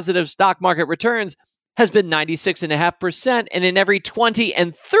of positive stock market returns has been 96.5%, and in every 20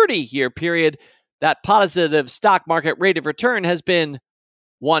 and 30-year period, that positive stock market rate of return has been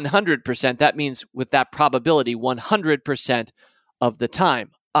 100%. That means with that probability, 100% of the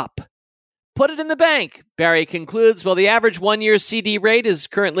time up. Put it in the bank, Barry concludes. Well, the average one-year CD rate is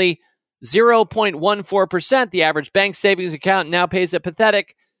currently 0.14%. The average bank savings account now pays a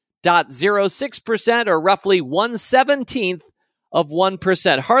pathetic 0.06%, or roughly 1/17th of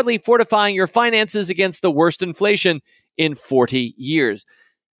 1%, hardly fortifying your finances against the worst inflation in 40 years.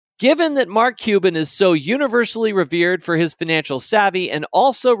 Given that Mark Cuban is so universally revered for his financial savvy, and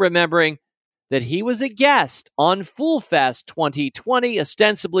also remembering that he was a guest on Fool Fest 2020,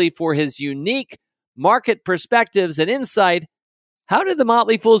 ostensibly for his unique market perspectives and insight, how did the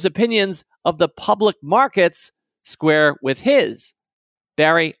Motley Fool's opinions of the public markets square with his?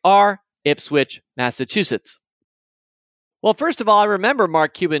 Barry R., Ipswich, Massachusetts. Well, first of all, I remember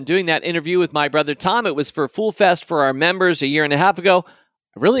Mark Cuban doing that interview with my brother Tom. It was for Fool Fest for our members a year and a half ago.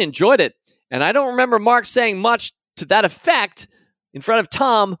 I really enjoyed it. And I don't remember Mark saying much to that effect, in front of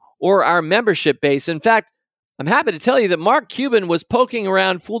Tom or our membership base. In fact, I'm happy to tell you that Mark Cuban was poking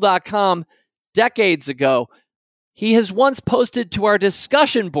around Fool.com decades ago. He has once posted to our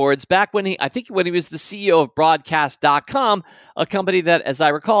discussion boards back when he was the CEO of Broadcast.com, a company that, as I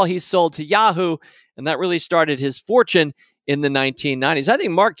recall, he sold to Yahoo, and that really started his fortune in the 1990s. I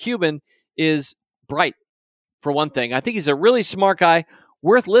think Mark Cuban is bright, for one thing. I think he's a really smart guy,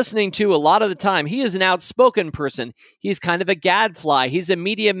 worth listening to a lot of the time. He is an outspoken person. He's kind of a gadfly. He's a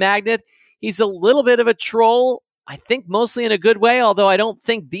media magnet. He's a little bit of a troll, I think mostly in a good way, although I don't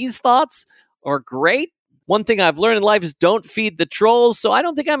think these thoughts are great. One thing I've learned in life is don't feed the trolls, so I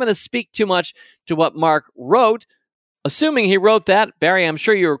don't think I'm going to speak too much to what Mark wrote. Assuming he wrote that, Barry, I'm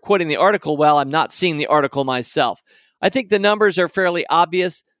sure you were quoting the article well. I'm not seeing the article myself. I think the numbers are fairly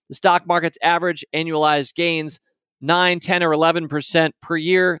obvious. The stock market's average annualized gains, 9, 10, or 11% per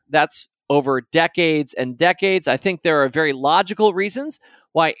year. That's over decades and decades. I think there are very logical reasons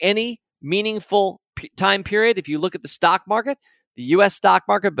why any meaningful time period, if you look at the stock market, the U.S. stock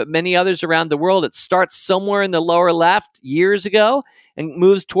market, but many others around the world, it starts somewhere in the lower left years ago and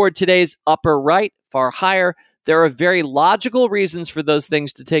moves toward today's upper right, far higher. There are very logical reasons for those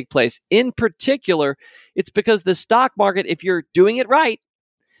things to take place. In particular, it's because the stock market, if you're doing it right,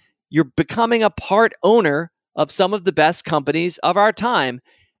 you're becoming a part owner of some of the best companies of our time.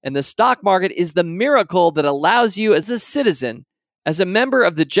 And the stock market is the miracle that allows you as a citizen, as a member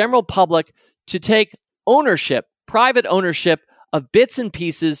of the general public, to take ownership, private ownership of bits and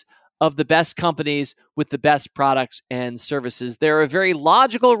pieces of the best companies with the best products and services. There are very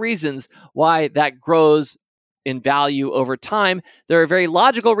logical reasons why that grows in value over time. There are very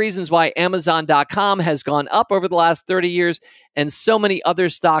logical reasons why Amazon.com has gone up over the last 30 years and so many other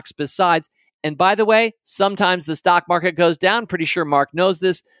stocks besides. And by the way, sometimes the stock market goes down. Pretty sure Mark knows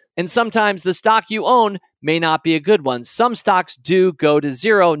this. And sometimes the stock you own may not be a good one. Some stocks do go to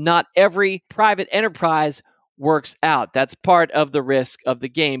zero. Not every private enterprise works out. That's part of the risk of the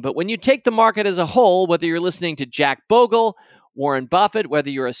game. But when you take the market as a whole, whether you're listening to Jack Bogle, Warren Buffett, whether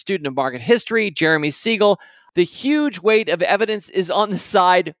you're a student of market history, Jeremy Siegel, the huge weight of evidence is on the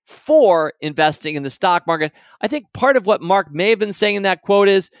side for investing in the stock market. I think part of what Mark may have been saying in that quote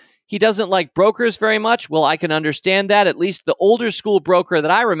is he doesn't like brokers very much. Well, I can understand that. At least the older school broker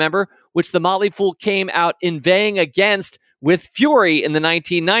that I remember, which the Motley Fool came out inveighing against with fury in the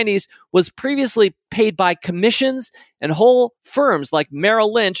 1990s, was previously paid by commissions, and whole firms like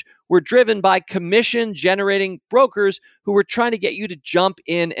Merrill Lynch were driven by commission-generating brokers who were trying to get you to jump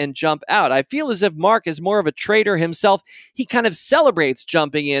in and jump out. I feel as if Mark is more of a trader himself. He kind of celebrates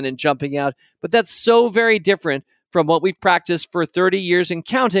jumping in and jumping out, but that's so very different from what we've practiced for 30 years and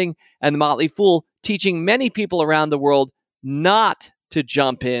counting, and the Motley Fool teaching many people around the world not to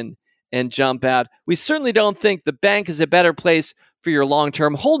jump in and jump out. We certainly don't think the bank is a better place for your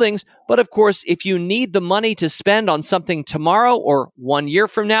long-term holdings, but of course, if you need the money to spend on something tomorrow or 1 year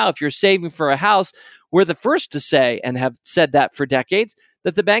from now, if you're saving for a house, we're the first to say, and have said that for decades,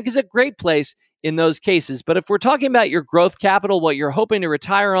 that the bank is a great place in those cases. But if we're talking about your growth capital, what you're hoping to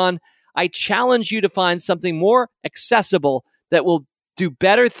retire on, I challenge you to find something more accessible that will do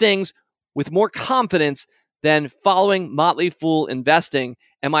better things with more confidence than following Motley Fool investing.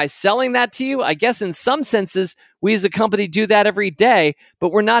 Am I selling that to you? I guess in some senses, we as a company do that every day,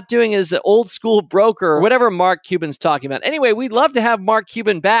 but we're not doing it as an old school broker or whatever Mark Cuban's talking about. Anyway, we'd love to have Mark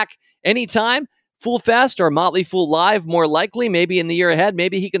Cuban back anytime. Fool Fest or Motley Fool Live, more likely, maybe in the year ahead.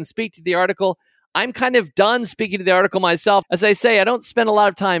 Maybe he can speak to the article. I'm kind of done speaking to the article myself. As I say, I don't spend a lot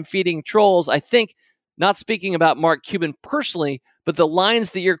of time feeding trolls. I think, not speaking about Mark Cuban personally, but the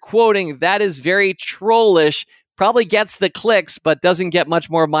lines that you're quoting, that is very trollish. Probably gets the clicks, but doesn't get much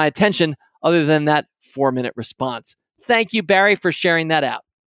more of my attention other than that 4-minute response. Thank you, Barry, for sharing that out.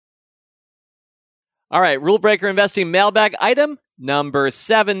 All right, Rule Breaker Investing mailbag item number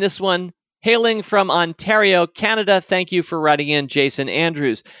 7. This one hailing from Ontario, Canada. Thank you for writing in, Jason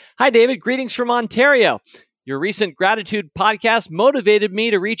Andrews. Hi, David. Greetings from Ontario. Your recent gratitude podcast motivated me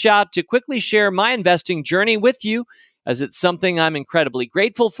to reach out to quickly share my investing journey with you, as it's something I'm incredibly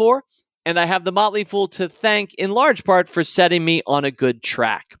grateful for, and I have the Motley Fool to thank in large part for setting me on a good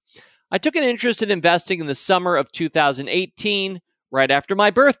track. I took an interest in investing in the summer of 2018, right after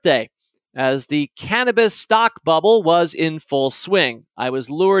my birthday, as the cannabis stock bubble was in full swing. I was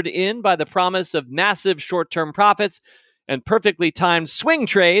lured in by the promise of massive short-term profits and perfectly timed swing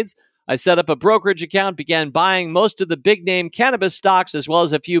trades. I set up a brokerage account, began buying most of the big-name cannabis stocks as well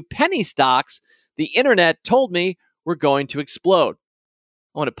as a few penny stocks the internet told me were going to explode.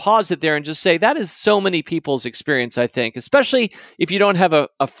 I want to pause it there and just say that is so many people's experience, I think, especially if you don't have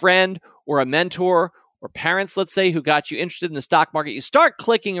a friend or a mentor or parents, let's say, who got you interested in the stock market, you start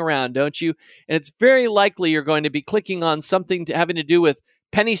clicking around, don't you? And it's very likely you're going to be clicking on something having to do with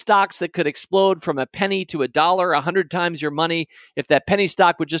penny stocks that could explode from a penny to $1, 100 times your money. If that penny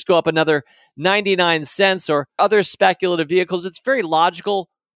stock would just go up another 99 cents, or other speculative vehicles, it's very logical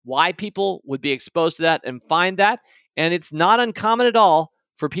why people would be exposed to that and find that. And it's not uncommon at all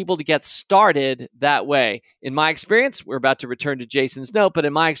for people to get started that way. In my experience, we're about to return to Jason's note, but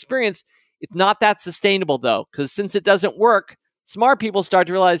in my experience, it's not that sustainable though, because since it doesn't work, smart people start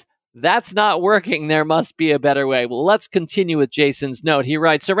to realize that's not working. There must be a better way. Well, let's continue with Jason's note. He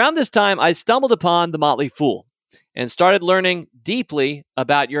writes, around this time, I stumbled upon The Motley Fool and started learning deeply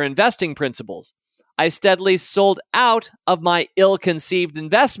about your investing principles. I steadily sold out of my ill-conceived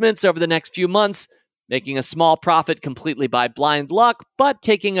investments over the next few months, making a small profit completely by blind luck, but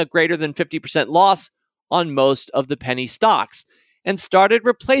taking a greater than 50% loss on most of the penny stocks, and started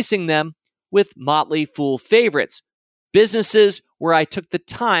replacing them with Motley Fool favorites, businesses where I took the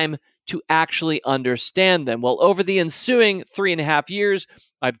time to actually understand them. Well, over the ensuing 3.5 years,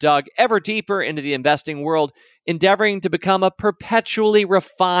 I've dug ever deeper into the investing world, endeavoring to become a perpetually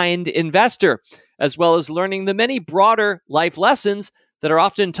refined investor, as well as learning the many broader life lessons that are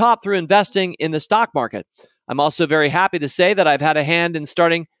often taught through investing in the stock market. I'm also very happy to say that I've had a hand in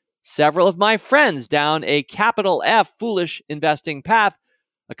starting several of my friends down a capital F foolish investing path,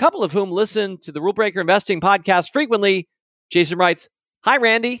 a couple of whom listen to the Rule Breaker Investing podcast frequently. Jason writes, "Hi,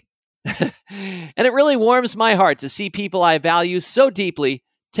 Randy." And it really warms my heart to see people I value so deeply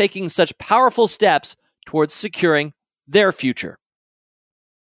taking such powerful steps towards securing their future.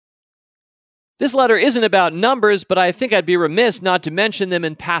 This letter isn't about numbers, but I think I'd be remiss not to mention them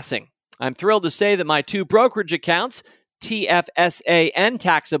in passing. I'm thrilled to say that my two brokerage accounts, TFSA and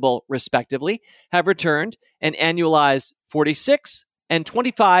taxable respectively, have returned an annualized 46 and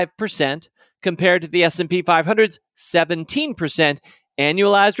 25% compared to the S&P 500's 17%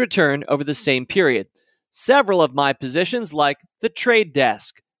 annualized return over the same period. Several of my positions, like The Trade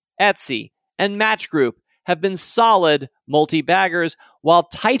Desk, Etsy, and Match Group, have been solid multi-baggers, while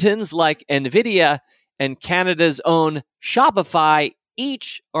titans like NVIDIA and Canada's own Shopify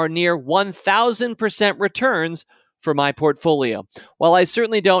each are near 1,000% returns for my portfolio. While I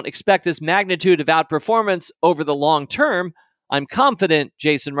certainly don't expect this magnitude of outperformance over the long term, I'm confident,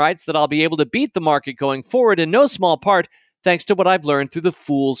 Jason writes, that I'll be able to beat the market going forward, in no small part thanks to what I've learned through the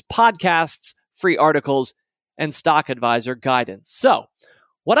Fool's podcasts, free articles, and stock advisor guidance. So,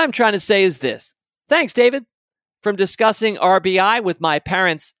 what I'm trying to say is this. Thanks, David. From discussing RBI with my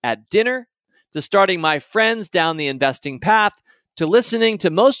parents at dinner, to starting my friends down the investing path, to listening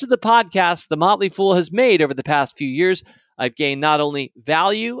to most of the podcasts The Motley Fool has made over the past few years, I've gained not only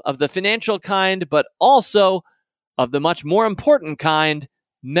value of the financial kind, but also of the much more important kind,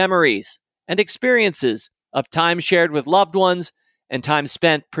 memories and experiences of time shared with loved ones and time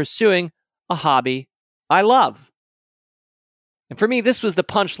spent pursuing a hobby I love. And for me, this was the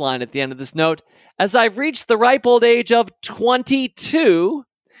punchline at the end of this note. As I've reached the ripe old age of 22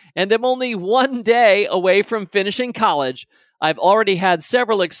 and am only one day away from finishing college, I've already had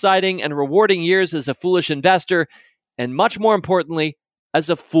several exciting and rewarding years as a foolish investor, and much more importantly, as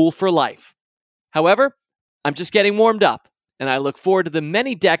a fool for life. However, I'm just getting warmed up, and I look forward to the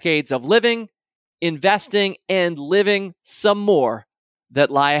many decades of living, investing, and living some more that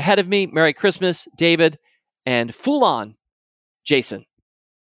lie ahead of me. Merry Christmas, David, and fool on, Jason.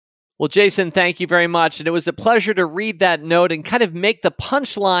 Well, Jason, thank you very much. And it was a pleasure to read that note and kind of make the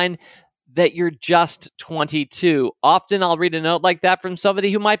punchline that you're just 22. Often I'll read a note like that from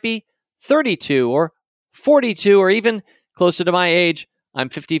somebody who might be 32 or 42 or even closer to my age. I'm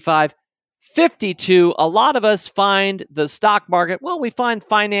 55. 52, a lot of us find the stock market, well, we find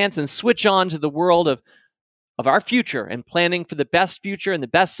finance and switch on to the world of our future and planning for the best future and the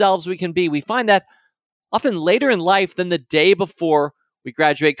best selves we can be. We find that often later in life than the day before we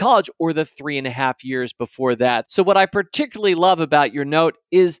graduate college or the 3.5 years before that. So what I particularly love about your note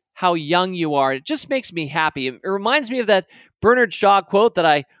is how young you are. It just makes me happy. It reminds me of that Bernard Shaw quote that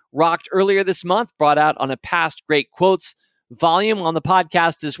I rocked earlier this month, brought out on a past great quotes volume on the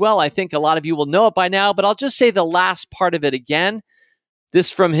podcast as well. I think a lot of you will know it by now, but I'll just say the last part of it again.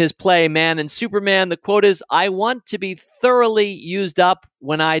 This from his play, Man and Superman. The quote is, "I want to be thoroughly used up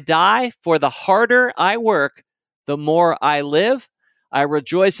when I die, for the harder I work, the more I live. I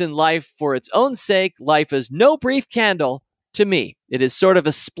rejoice in life for its own sake. Life is no brief candle to me. It is sort of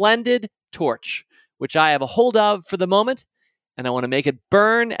a splendid torch, which I have a hold of for the moment, and I want to make it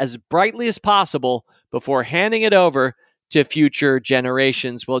burn as brightly as possible before handing it over to future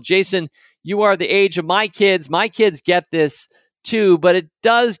generations." Well, Jason, you are the age of my kids. My kids get this. too, but it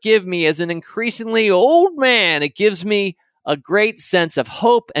does give me, as an increasingly old man, it gives me a great sense of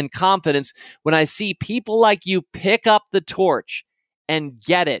hope and confidence when I see people like you pick up the torch and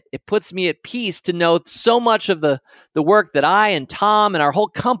get it. It puts me at peace to know so much of the work that I and Tom and our whole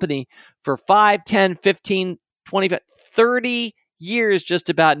company for 5, 10, 15, 20, 30 years just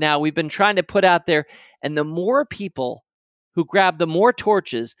about now, we've been trying to put out there. And the more people who grab the more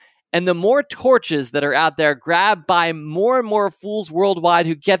torches, and the more torches that are out there grabbed by more and more fools worldwide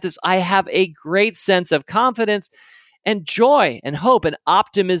who get this, I have a great sense of confidence and joy and hope and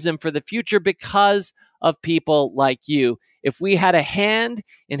optimism for the future because of people like you. If we had a hand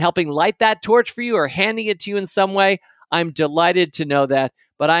in helping light that torch for you or handing it to you in some way, I'm delighted to know that.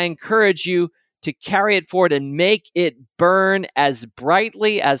 But I encourage you to carry it forward and make it burn as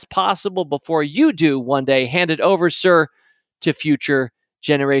brightly as possible before you do one day hand it over, sir, to future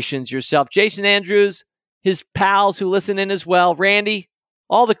generations yourself. Jason Andrews, his pals who listen in as well, Randy,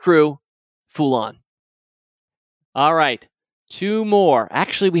 all the crew, Fool on. All right, 2 more.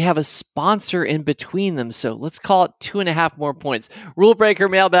 Actually, we have a sponsor in between them, so let's call it 2.5 more points. Rule breaker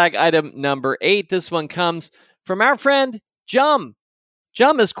mailbag item number 8. This one comes from our friend Jum.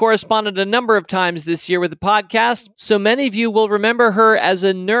 Jum has corresponded a number of times this year with the podcast, so many of you will remember her as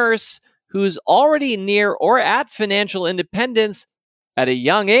a nurse who's already near or at financial independence at a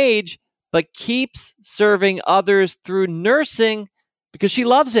young age, but keeps serving others through nursing because she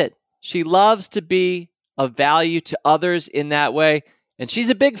loves it. She loves to be of value to others in that way. And she's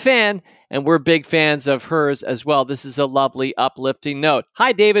a big fan, and we're big fans of hers as well. This is a lovely, uplifting note.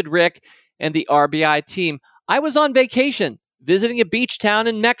 Hi, David, Rick, and the RBI team. I was on vacation visiting a beach town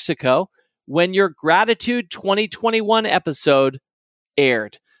in Mexico when your Gratitude 2021 episode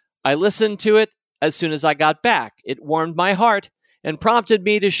aired. I listened to it as soon as I got back. It warmed my heart and prompted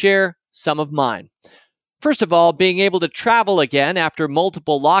me to share some of mine. First of all, being able to travel again after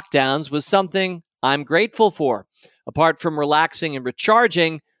multiple lockdowns was something I'm grateful for. Apart from relaxing and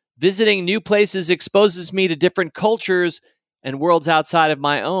recharging, visiting new places exposes me to different cultures and worlds outside of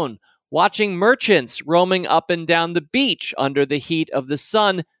my own. Watching merchants roaming up and down the beach under the heat of the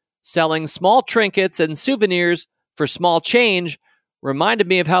sun, selling small trinkets and souvenirs for small change, reminded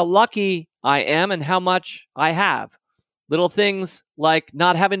me of how lucky I am and how much I have. Little things like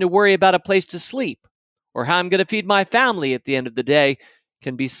not having to worry about a place to sleep or how I'm going to feed my family at the end of the day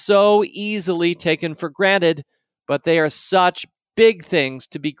can be so easily taken for granted, but they are such big things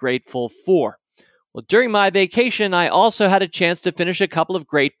to be grateful for. Well, during my vacation, I also had a chance to finish a couple of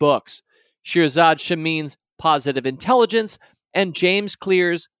great books, Shirzad Shamin's Positive Intelligence and James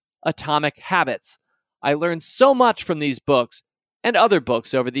Clear's Atomic Habits. I learned so much from these books and other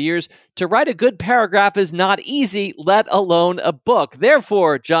books over the years. To write a good paragraph is not easy, let alone a book.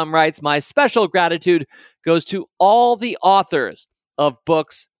 Therefore, John writes, my special gratitude goes to all the authors of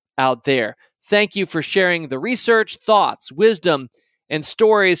books out there. Thank you for sharing the research, thoughts, wisdom, and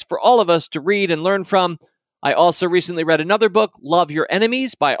stories for all of us to read and learn from. I also recently read another book, Love Your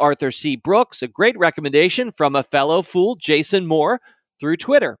Enemies by Arthur C. Brooks, a great recommendation from a fellow fool, Jason Moore, through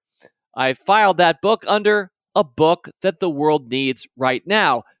Twitter. I filed that book under a book that the world needs right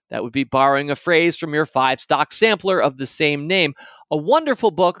now. That would be borrowing a phrase from your 5-stock sampler of the same name. A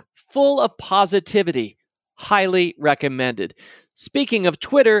wonderful book full of positivity. Highly recommended. Speaking of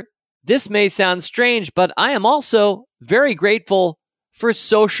Twitter, this may sound strange, but I am also very grateful for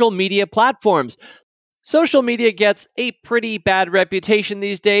social media platforms. Social media gets a pretty bad reputation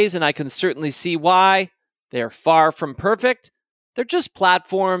these days, and I can certainly see why. They are far from perfect. They're just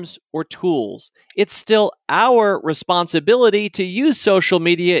platforms or tools. It's still our responsibility to use social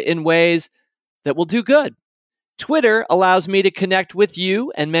media in ways that will do good. Twitter allows me to connect with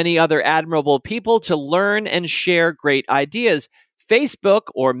you and many other admirable people to learn and share great ideas. Facebook,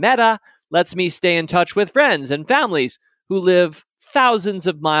 or Meta, lets me stay in touch with friends and families who live thousands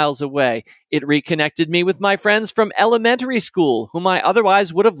of miles away. It reconnected me with my friends from elementary school, whom I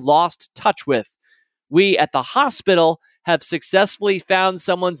otherwise would have lost touch with. We at the hospital have successfully found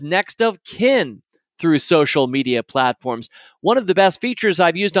someone's next of kin through social media platforms. One of the best features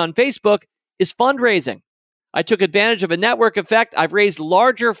I've used on Facebook is fundraising. I took advantage of a network effect. I've raised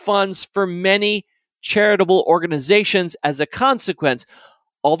larger funds for many charitable organizations as a consequence.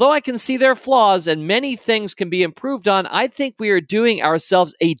 Although I can see their flaws and many things can be improved on, I think we are doing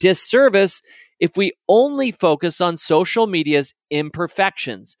ourselves a disservice if we only focus on social media's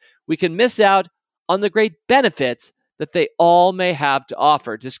imperfections. We can miss out on the great benefits that they all may have to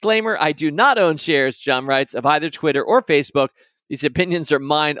offer. Disclaimer, I do not own shares, John writes, of either Twitter or Facebook. These opinions are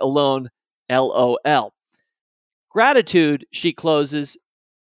mine alone, LOL. Gratitude, she closes,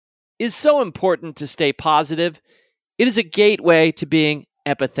 is so important to stay positive. It is a gateway to being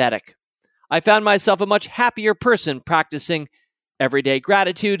empathetic. I found myself a much happier person practicing everyday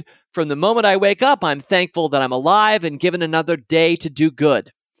gratitude. From the moment I wake up, I'm thankful that I'm alive and given another day to do good.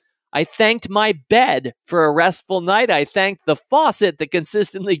 I thanked my bed for a restful night. I thanked the faucet that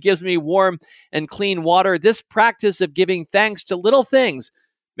consistently gives me warm and clean water. This practice of giving thanks to little things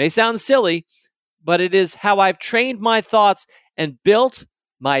may sound silly, but it is how I've trained my thoughts and built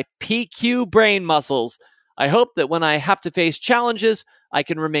my PQ brain muscles. I hope that when I have to face challenges, I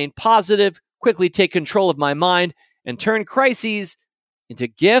can remain positive, quickly take control of my mind, and turn crises into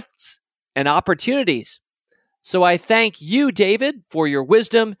gifts and opportunities. So I thank you, David, for your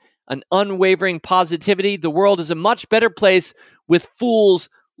wisdom, an unwavering positivity. The world is a much better place with fools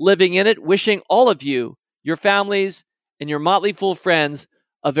living in it. Wishing all of you, your families, and your Motley Fool friends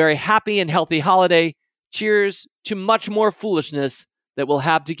a very happy and healthy holiday. Cheers to much more foolishness that we'll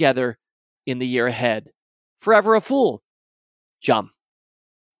have together in the year ahead. Forever a fool, Jum.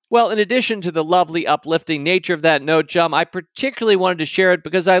 Well, in addition to the lovely, uplifting nature of that note, Jum, I particularly wanted to share it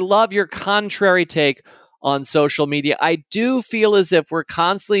because I love your contrary take on social media. I do feel as if we're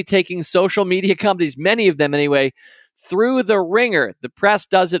constantly taking social media companies, many of them anyway, through the ringer. The press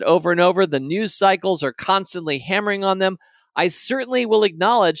does it over and over. The news cycles are constantly hammering on them. I certainly will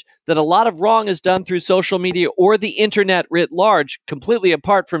acknowledge that a lot of wrong is done through social media or the internet writ large, completely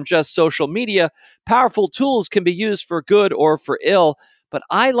apart from just social media. Powerful tools can be used for good or for ill, but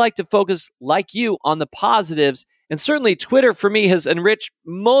I like to focus, like you, on the positives. And certainly Twitter for me has enriched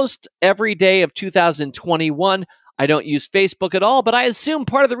most every day of 2021. I don't use Facebook at all, but I assume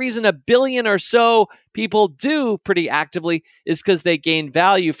part of the reason a billion or so people do pretty actively is because they gain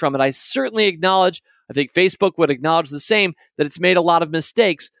value from it. I certainly acknowledge, I think Facebook would acknowledge the same, that it's made a lot of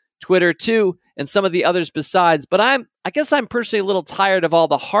mistakes. Twitter too, and some of the others besides. But I guess I'm personally a little tired of all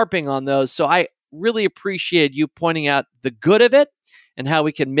the harping on those. So I really appreciate you pointing out the good of it and how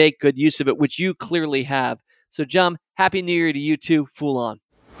we can make good use of it, which you clearly have. So, Jum, Happy New Year to you too. Fool on.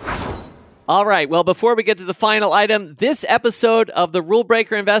 All right. Well, before we get to the final item, this episode of the Rule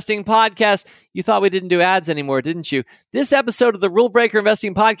Breaker Investing Podcast, you thought we didn't do ads anymore, didn't you? This episode of the Rule Breaker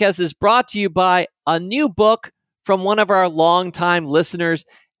Investing Podcast is brought to you by a new book from one of our longtime listeners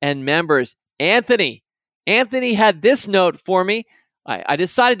and members, Anthony. Anthony had this note for me. I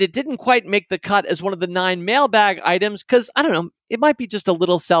decided it didn't quite make the cut as one of the 9 mailbag items because, I don't know, it might be just a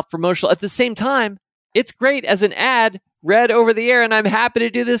little self-promotional. At the same time, it's great as an ad read over the air, and I'm happy to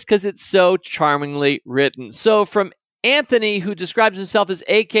do this because it's so charmingly written. So from Anthony, who describes himself as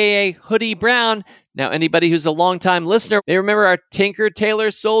AKA Hoodie Brown. Now, anybody who's a longtime listener may remember our Tinker,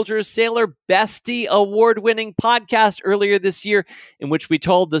 Tailor, Soldier, Sailor, Bestie award-winning podcast earlier this year, in which we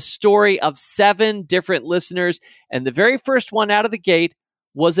told the story of 7 different listeners. And the very first one out of the gate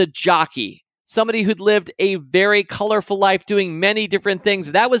was a jockey, somebody who'd lived a very colorful life doing many different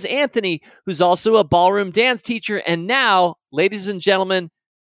things. That was Anthony, who's also a ballroom dance teacher. And now, ladies and gentlemen,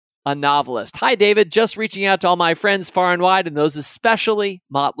 a novelist. Hi, David. Just reaching out to all my friends far and wide, and those especially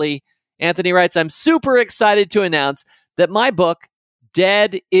Motley. Anthony writes, I'm super excited to announce that my book,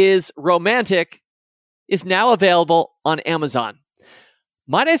 Dead is Romantic, is now available on Amazon.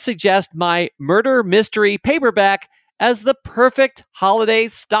 Might I suggest my murder mystery paperback as the perfect holiday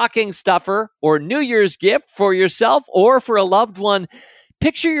stocking stuffer or New Year's gift for yourself or for a loved one?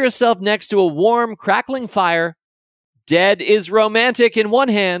 Picture yourself next to a warm, crackling fire, Dead is Romantic in one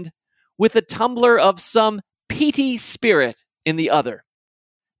hand, with a tumbler of some peaty spirit in the other.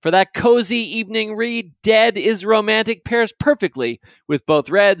 For that cozy evening read, Dead is Romantic pairs perfectly with both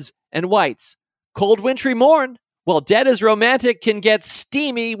reds and whites. Cold wintry morn, well, Dead is Romantic can get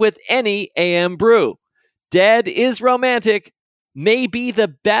steamy with any AM brew. Dead is Romantic may be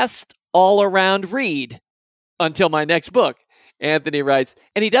the best all-around read until my next book. Anthony writes,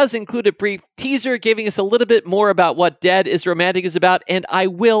 and he does include a brief teaser giving us a little bit more about what Dead is Romantic is about, and I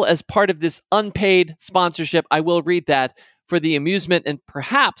will, as part of this unpaid sponsorship, I will read that for the amusement and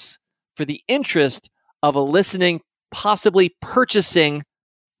perhaps for the interest of a listening, possibly purchasing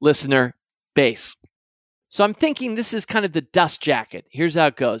listener base. So I'm thinking this is kind of the dust jacket. Here's how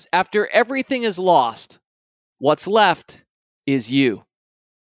it goes. After everything is lost, what's left is you.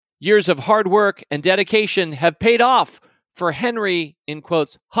 Years of hard work and dedication have paid off for Henry, in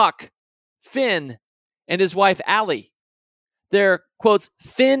quotes, Huck, Finn, and his wife, Allie. Their, quotes,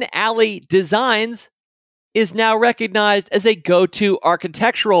 Finn Allie Designs is now recognized as a go-to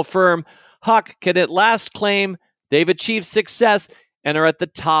architectural firm. Huck can at last claim they've achieved success and are at the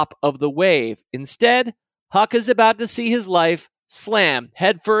top of the wave. Instead, Huck is about to see his life slam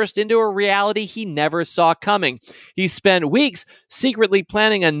headfirst into a reality he never saw coming. He spent weeks secretly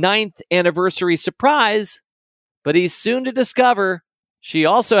planning a 9th anniversary surprise, But he's soon to discover she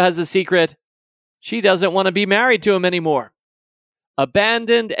also has a secret. She doesn't want to be married to him anymore.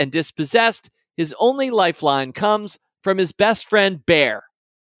 Abandoned and dispossessed, his only lifeline comes from his best friend, Bear,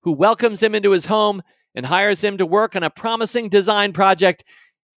 who welcomes him into his home and hires him to work on a promising design project.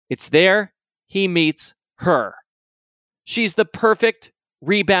 It's there he meets her. She's the perfect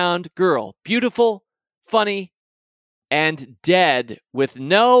rebound girl. Beautiful, funny, and dead with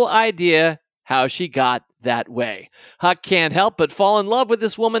no idea how she got that way. Huck can't help but fall in love with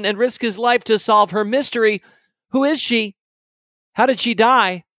this woman and risk his life to solve her mystery. Who is she? How did she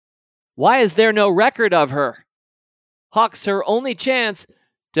die? Why is there no record of her? Huck's her only chance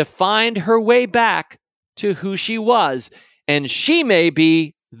to find her way back to who she was, and she may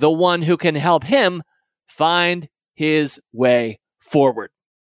be the one who can help him find his way forward.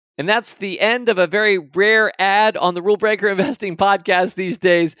 And that's the end of a very rare ad on the Rule Breaker Investing podcast these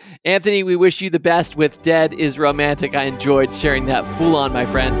days. Anthony, we wish you the best with Dead is Romantic. I enjoyed sharing that. Fool on, my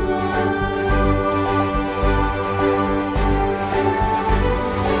friend.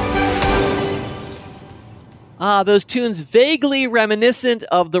 Those tunes vaguely reminiscent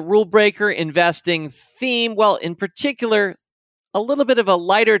of the Rule Breaker Investing theme. Well, in particular, a little bit of a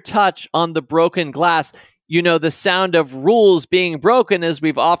lighter touch on the broken glass. You know, the sound of rules being broken, as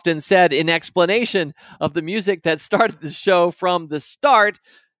we've often said in explanation of the music that started the show from the start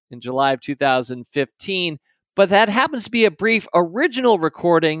in July of 2015. But that happens to be a brief original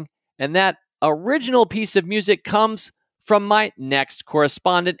recording, and that original piece of music comes from my next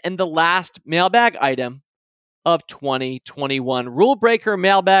correspondent and the last mailbag item of 2021. Rule Breaker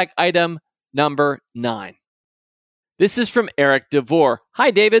mailbag item number 9. This is from Eric DeVore.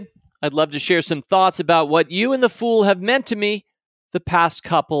 Hi, David. I'd love to share some thoughts about what you and the Fool have meant to me the past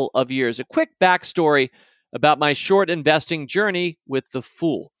couple of years. A quick backstory about my short investing journey with the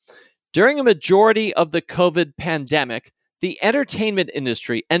Fool. During a majority of the COVID pandemic, the entertainment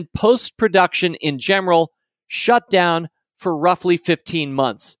industry and post-production in general shut down for roughly 15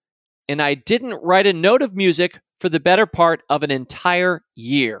 months. And I didn't write a note of music for the better part of an entire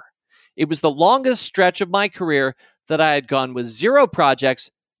year. It was the longest stretch of my career that I had gone with 0 projects,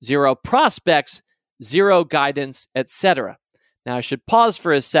 0 prospects, 0 guidance, etc. Now, I should pause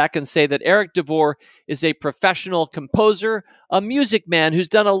for a sec and say that Eric DeVore is a professional composer, a music man who's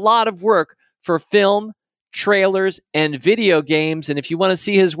done a lot of work for film, trailers, and video games. And if you want to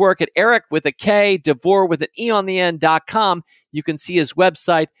see his work at Eric with a K, DeVore with an E on the end.com, you can see his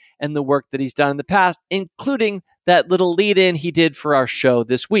website and the work that he's done in the past, including that little lead-in he did for our show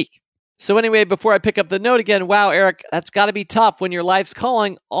this week. So anyway, before I pick up the note again, wow, Eric, that's got to be tough when your life's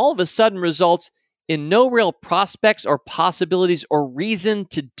calling all of a sudden results in no real prospects or possibilities or reason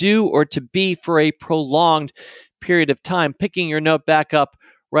to do or to be for a prolonged period of time. Picking your note back up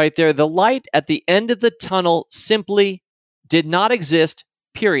right there, the light at the end of the tunnel simply did not exist,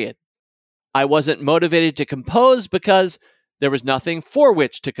 period. I wasn't motivated to compose because there was nothing for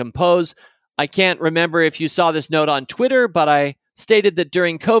which to compose. I can't remember if you saw this note on Twitter, but I stated that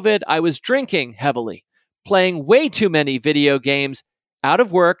during COVID, I was drinking heavily, playing way too many video games, out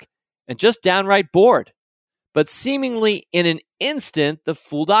of work, and just downright bored. But seemingly in an instant, the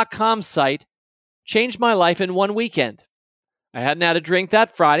Fool.com site changed my life in one weekend. I hadn't had a drink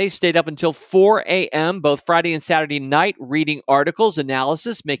that Friday, stayed up until 4 a.m., both Friday and Saturday night, reading articles,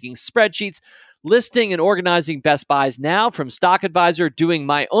 analysis, making spreadsheets, listing and organizing Best Buys Now from Stock Advisor, doing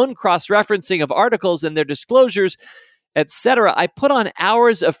my own cross-referencing of articles and their disclosures, etc. I put on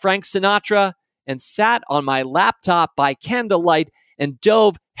hours of Frank Sinatra and sat on my laptop by candlelight and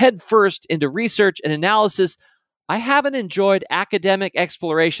dove headfirst into research and analysis. I haven't enjoyed academic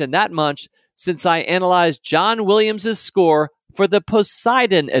exploration that much since I analyzed John Williams' score for the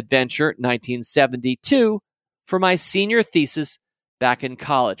Poseidon Adventure, 1972, for my senior thesis back in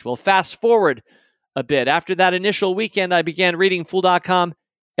college. Well, fast forward a bit. After that initial weekend, I began reading Fool.com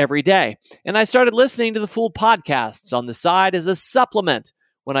every day. And I started listening to the Fool podcasts on the side as a supplement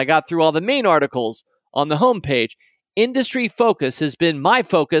when I got through all the main articles on the homepage. Industry focus has been my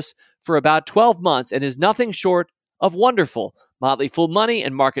focus for about 12 months and is nothing short of wonderful. Motley Fool Money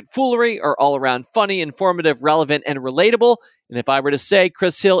and Market Foolery are all around funny, informative, relevant, and relatable. And if I were to say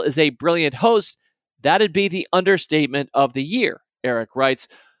Chris Hill is a brilliant host, that'd be the understatement of the year, Eric writes.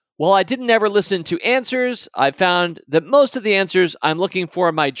 While I didn't ever listen to answers, I found that most of the answers I'm looking for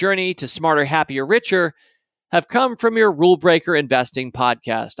in my journey to smarter, happier, richer have come from your Rule Breaker Investing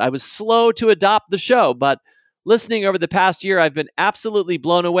podcast. I was slow to adopt the show, but listening over the past year, I've been absolutely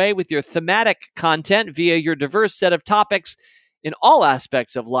blown away with your thematic content via your diverse set of topics in all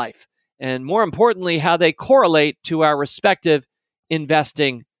aspects of life, and more importantly, how they correlate to our respective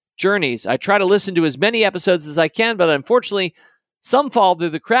investing journeys. I try to listen to as many episodes as I can, but unfortunately, some fall through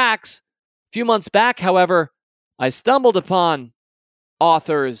the cracks. A few months back, however, I stumbled upon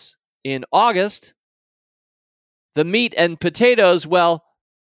authors in August. The meat and potatoes, well,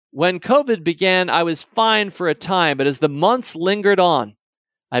 when COVID began, I was fine for a time, but as the months lingered on,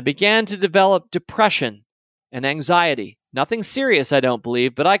 I began to develop depression and anxiety. Nothing serious, I don't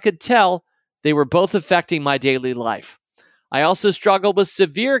believe, but I could tell they were both affecting my daily life. I also struggled with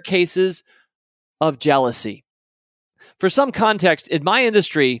severe cases of jealousy. For some context, in my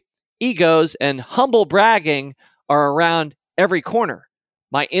industry, egos and humble bragging are around every corner.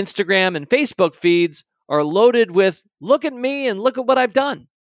 My Instagram and Facebook feeds are loaded with, look at me and look at what I've done.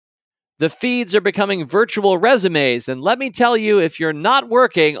 The feeds are becoming virtual resumes, and let me tell you, if you're not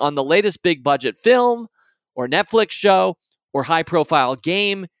working on the latest big budget film or Netflix show or high profile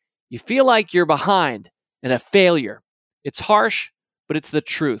game, you feel like you're behind and a failure. It's harsh, but it's the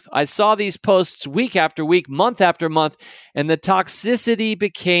truth. I saw these posts week after week, month after month, and the toxicity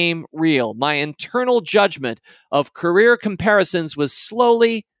became real. My internal judgment of career comparisons was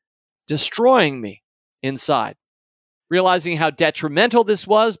slowly destroying me inside. Realizing how detrimental this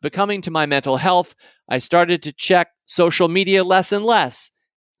was becoming to my mental health, I started to check social media less and less.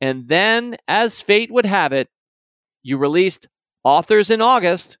 And then, as fate would have it, you released Authors in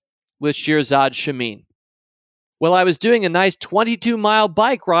August with Shirzad Chamine. Well, I was doing a nice 22-mile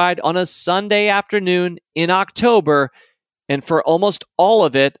bike ride on a Sunday afternoon in October, and for almost all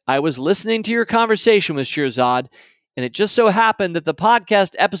of it, I was listening to your conversation with Shirzad, and it just so happened that the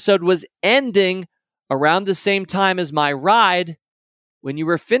podcast episode was ending around the same time as my ride when you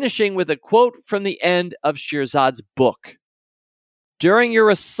were finishing with a quote from the end of Shirzad's book. During your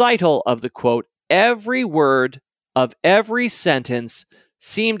recital of the quote, every word of every sentence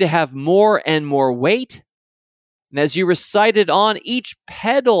seemed to have more and more weight. And as you recited on, each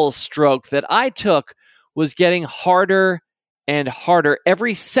pedal stroke that I took was getting harder and harder.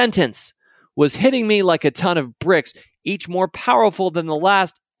 Every sentence was hitting me like a ton of bricks, each more powerful than the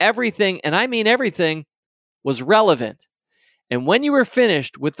last. Everything, and I mean everything, was relevant. And when you were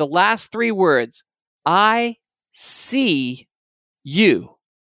finished with the last three words, I see you,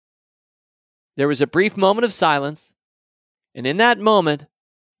 there was a brief moment of silence. And in that moment,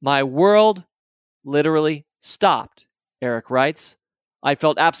 my world literally stopped, Eric writes. I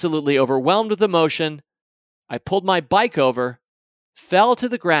felt absolutely overwhelmed with emotion. I pulled my bike over, fell to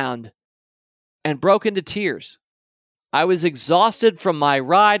the ground, and broke into tears. I was exhausted from my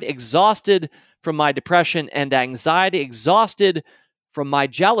ride, exhausted from my depression and anxiety, exhausted from my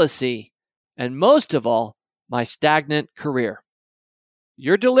jealousy, and most of all, my stagnant career.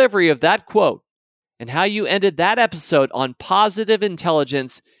 Your delivery of that quote and how you ended that episode on positive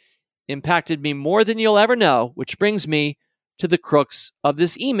intelligence impacted me more than you'll ever know, which brings me to the crux of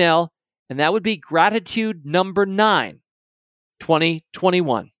this email, and that would be gratitude number 9,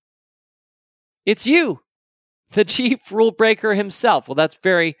 2021. It's you, the chief rule breaker himself. Well, that's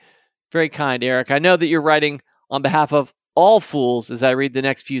very, very kind, Eric. I know that you're writing on behalf of all fools as I read the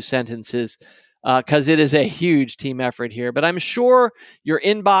next few sentences, because it is a huge team effort here. But I'm sure your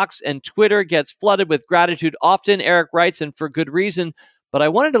inbox and Twitter gets flooded with gratitude often, Eric writes, and for good reason. But I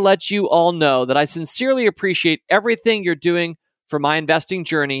wanted to let you all know that I sincerely appreciate everything you're doing for my investing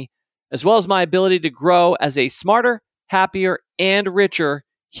journey, as well as my ability to grow as a smarter, happier, and richer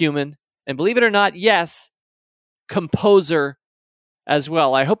human. And believe it or not, yes, composer as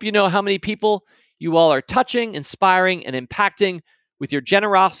well. I hope you know how many people you all are touching, inspiring, and impacting with your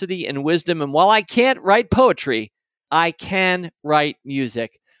generosity and wisdom. And while I can't write poetry, I can write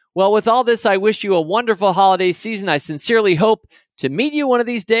music. Well, with all this, I wish you a wonderful holiday season. I sincerely hope to meet you one of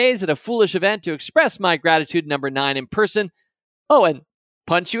these days at a foolish event to express my gratitude number 9 in person. Oh, and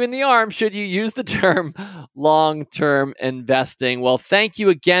punch you in the arm should you use the term long-term investing. Well, thank you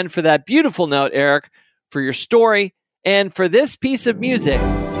again for that beautiful note, Eric, for your story, and for this piece of music.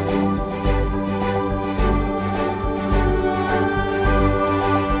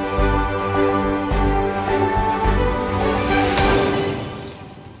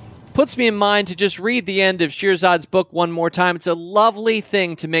 Puts me in mind to just read the end of Shirzad's book one more time. It's a lovely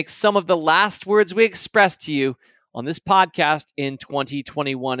thing to make some of the last words we express to you on this podcast in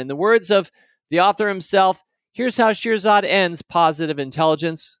 2021. In the words of the author himself, here's how Shirzad ends Positive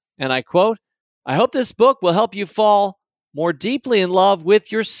Intelligence, and I quote, I hope this book will help you fall more deeply in love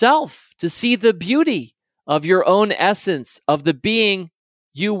with yourself, to see the beauty of your own essence, of the being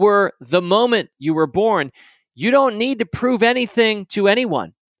you were the moment you were born. You don't need to prove anything to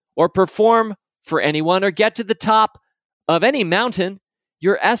anyone, or perform for anyone, or get to the top of any mountain.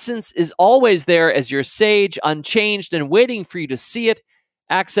 Your essence is always there as your sage, unchanged, and waiting for you to see it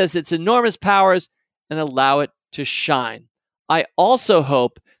access its enormous powers and allow it to shine. I also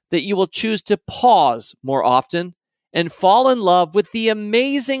hope that you will choose to pause more often and fall in love with the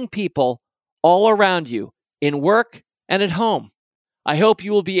amazing people all around you in work and at home. I hope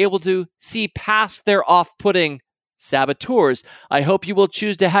you will be able to see past their off-putting saboteurs. I hope you will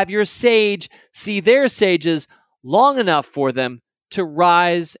choose to have your sage see their sages long enough for them to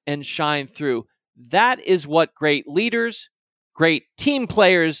rise and shine through. That is what great leaders, great team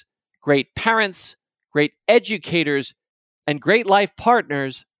players, great parents, great educators, and great life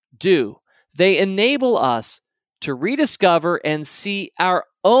partners do. They enable us to rediscover and see our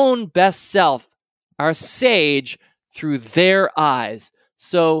own best self, our sage, through their eyes.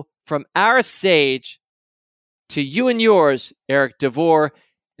 So from our sage to you and yours, Eric DeVore,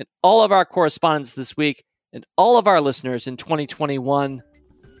 and all of our correspondents this week, and all of our listeners in 2021,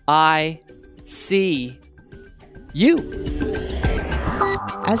 I see you.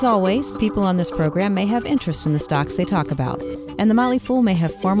 As always, people on this program may have interest in the stocks they talk about, and the Motley Fool may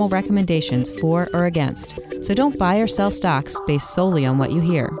have formal recommendations for or against. So don't buy or sell stocks based solely on what you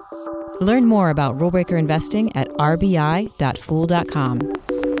hear. Learn more about rule breaker investing at rbi.fool.com.